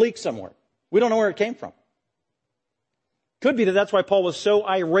there's a leak somewhere. We don't know where it came from. Could be that that's why Paul was so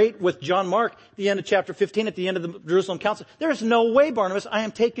irate with John Mark at the end of chapter 15, at the end of the Jerusalem Council. There's no way, Barnabas, I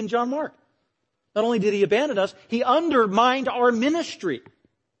am taking John Mark. Not only did he abandon us, he undermined our ministry.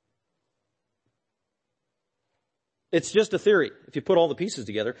 It's just a theory, if you put all the pieces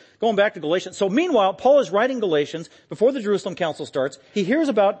together. Going back to Galatians. So meanwhile, Paul is writing Galatians before the Jerusalem Council starts. He hears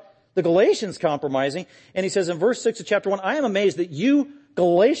about the Galatians compromising, and he says in verse 6 of chapter 1, I am amazed that you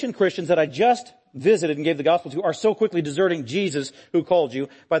Galatian Christians that I just visited and gave the gospel to are so quickly deserting Jesus who called you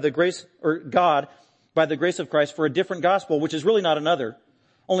by the grace, or God, by the grace of Christ for a different gospel, which is really not another.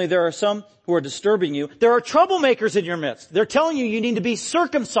 Only there are some who are disturbing you. There are troublemakers in your midst. They're telling you you need to be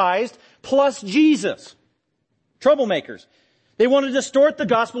circumcised plus Jesus. Troublemakers. They want to distort the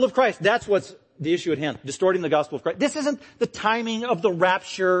gospel of Christ. That's what's the issue at hand. Distorting the gospel of Christ. This isn't the timing of the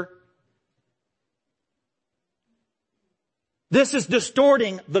rapture. This is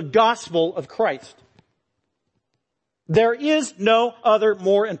distorting the gospel of Christ. There is no other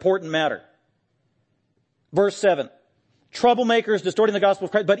more important matter. Verse 7. Troublemakers distorting the gospel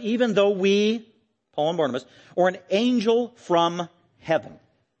of Christ. But even though we, Paul and Barnabas, or an angel from heaven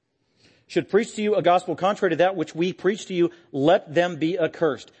should preach to you a gospel contrary to that which we preach to you, let them be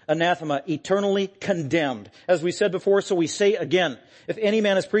accursed, anathema, eternally condemned. As we said before, so we say again, if any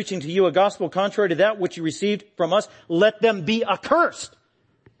man is preaching to you a gospel contrary to that which you received from us, let them be accursed.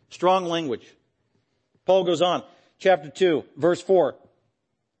 Strong language. Paul goes on, chapter 2, verse 4.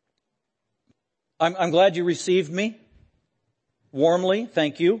 I'm glad you received me warmly.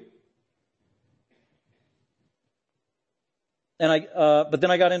 Thank you. But then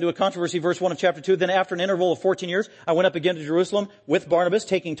I got into a controversy, verse 1 of chapter 2. Then after an interval of 14 years, I went up again to Jerusalem with Barnabas,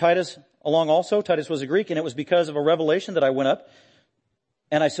 taking Titus along also. Titus was a Greek, and it was because of a revelation that I went up.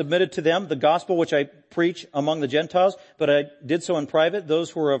 And I submitted to them the gospel which I preach among the Gentiles, but I did so in private, those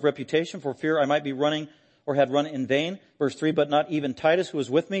who were of reputation, for fear I might be running or had run in vain. Verse 3, but not even Titus, who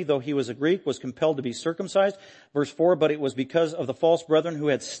was with me, though he was a Greek, was compelled to be circumcised. Verse 4, but it was because of the false brethren who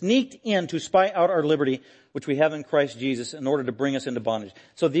had sneaked in to spy out our liberty, which we have in Christ Jesus, in order to bring us into bondage.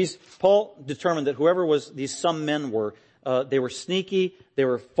 So Paul determined that whoever these some men were, They were sneaky. They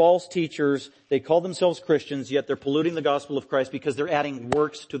were false teachers. They called themselves Christians, yet they're polluting the gospel of Christ because they're adding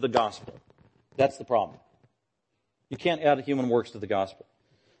works to the gospel. That's the problem. You can't add human works to the gospel.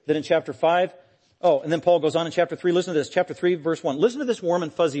 Then in chapter 5, and then Paul goes on in chapter 3. Listen to this. Chapter 3, verse 1. Listen to this warm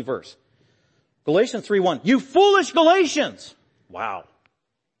and fuzzy verse. Galatians 3:1. You foolish Galatians! Wow.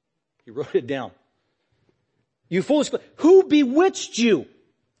 He wrote it down. You foolish, who bewitched you?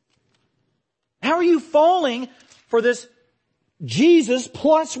 How are you falling for this Jesus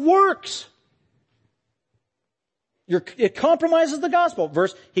plus works? It compromises the gospel.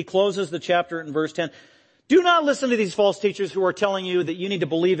 He closes the chapter in verse 10. Do not listen to these false teachers who are telling you that you need to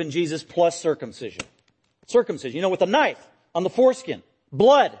believe in Jesus plus circumcision. Circumcision, with a knife on the foreskin.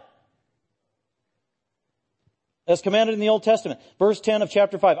 Blood. As commanded in the Old Testament. Verse 10 of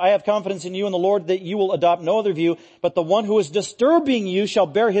chapter 5. I have confidence in you and the Lord that you will adopt no other view, but the one who is disturbing you shall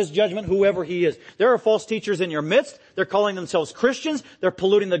bear his judgment, whoever he is. There are false teachers in your midst. They're calling themselves Christians. They're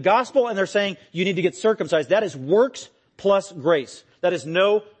polluting the gospel, and they're saying you need to get circumcised. That is works plus grace. That is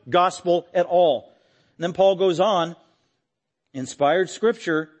no gospel at all. And then Paul goes on, inspired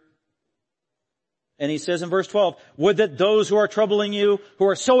scripture, and he says in verse 12, would that those who are troubling you, who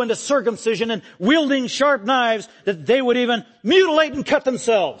are so into circumcision and wielding sharp knives, that they would even mutilate and cut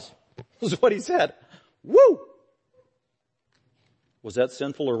themselves. This is what he said. Woo! Was that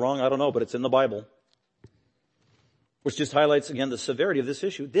sinful or wrong? I don't know, but it's in the Bible. Which just highlights again the severity of this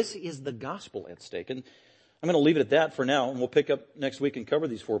issue. This is the gospel at stake. And I'm going to leave it at that for now, and we'll pick up next week and cover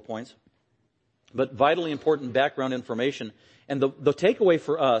these 4 points. But vitally important background information. And the takeaway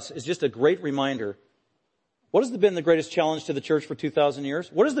for us is just a great reminder. What has been the greatest challenge to the church for 2,000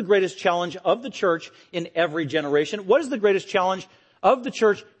 years? What is the greatest challenge of the church in every generation? What is the greatest challenge of the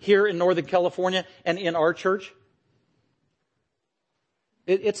church here in Northern California and in our church?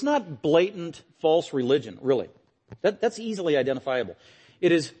 It's not blatant false religion, really. That's easily identifiable.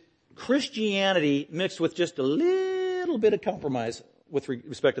 It is Christianity mixed with just a little bit of compromise with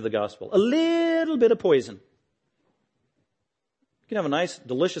respect to the gospel. A little bit of poison. You can have a nice,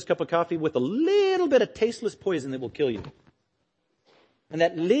 delicious cup of coffee with a little bit of tasteless poison that will kill you. And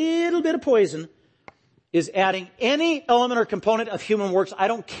that little bit of poison is adding any element or component of human works. I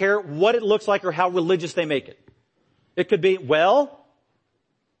don't care what it looks like or how religious they make it. It could be,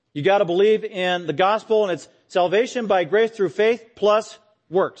 you got to believe in the gospel, and it's salvation by grace through faith plus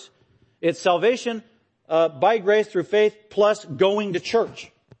works. It's salvation by grace through faith plus going to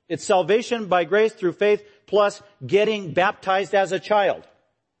church. It's salvation by grace through faith plus getting baptized as a child.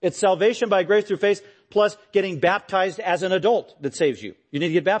 It's salvation by grace through faith plus getting baptized as an adult that saves you. You need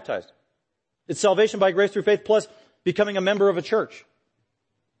to get baptized. It's salvation by grace through faith plus becoming a member of a church.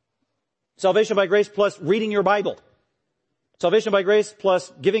 Salvation by grace plus reading your Bible. Salvation by grace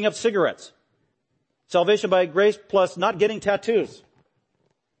plus giving up cigarettes. Salvation by grace plus not getting tattoos.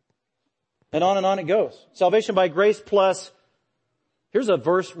 And on it goes. Salvation by grace plus, here's a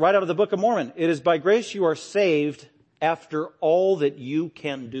verse right out of the Book of Mormon. It is by grace you are saved after all that you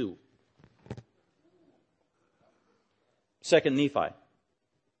can do. 2nd Nephi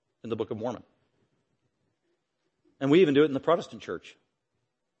in the Book of Mormon. And we even do it in the Protestant church.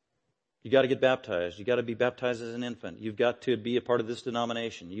 You got to get baptized. You got to be baptized as an infant. You've got to be a part of this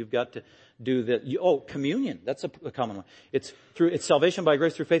denomination. You've got to do that. Communion. That's a common one. It's salvation by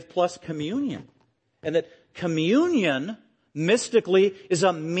grace through faith plus communion. And that communion mystically is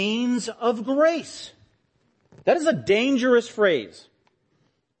a means of grace. That is a dangerous phrase.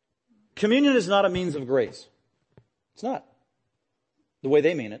 Communion is not a means of grace. It's not. The way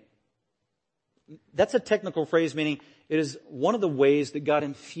they mean it. That's a technical phrase meaning it is one of the ways that God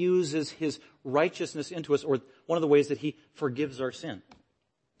infuses His righteousness into us, or one of the ways that He forgives our sin.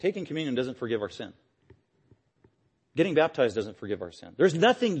 Taking communion doesn't forgive our sin. Getting baptized doesn't forgive our sin. There's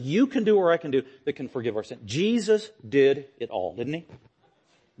nothing you can do or I can do that can forgive our sin. Jesus did it all, didn't He?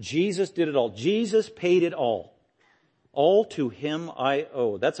 Jesus did it all. Jesus paid it all. All to Him I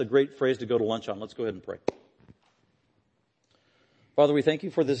owe. That's a great phrase to go to lunch on. Let's go ahead and pray. Father, we thank You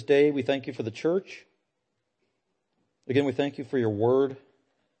for this day. We thank You for the church. Again, we thank You for Your word,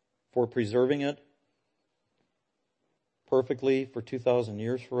 for preserving it perfectly for 2,000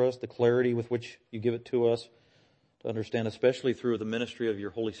 years for us, the clarity with which You give it to us to understand, especially through the ministry of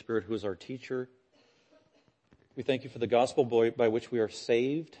Your Holy Spirit, who is our teacher. We thank You for the gospel by which we are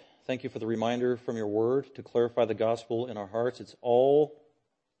saved. Thank You for the reminder from Your word to clarify the gospel in our hearts. It's all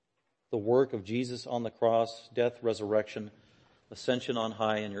the work of Jesus on the cross, death, resurrection, ascension on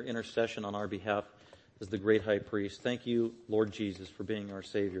high, and Your intercession on our behalf as the great high priest. Thank You, Lord Jesus, for being our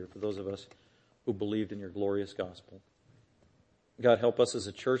Savior, for those of us who believed in Your glorious gospel. God, help us as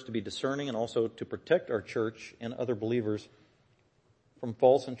a church to be discerning and also to protect our church and other believers from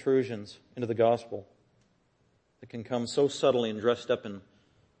false intrusions into the gospel that can come so subtly and dressed up in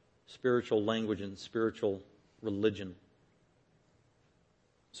spiritual language and spiritual religion.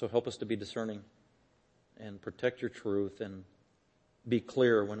 So help us to be discerning and protect your truth and be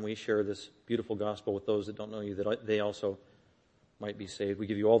clear when we share this beautiful gospel with those that don't know you, that they also might be saved. We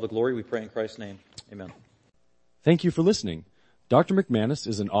give you all the glory. We pray in Christ's name. Amen. Thank you for listening. Dr. McManus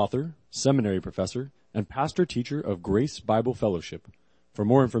is an author, seminary professor, and pastor teacher of Grace Bible Fellowship. For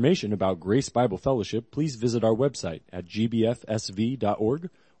more information about Grace Bible Fellowship, please visit our website at gbfsv.org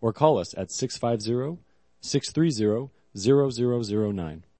or call us at 650-630-0009.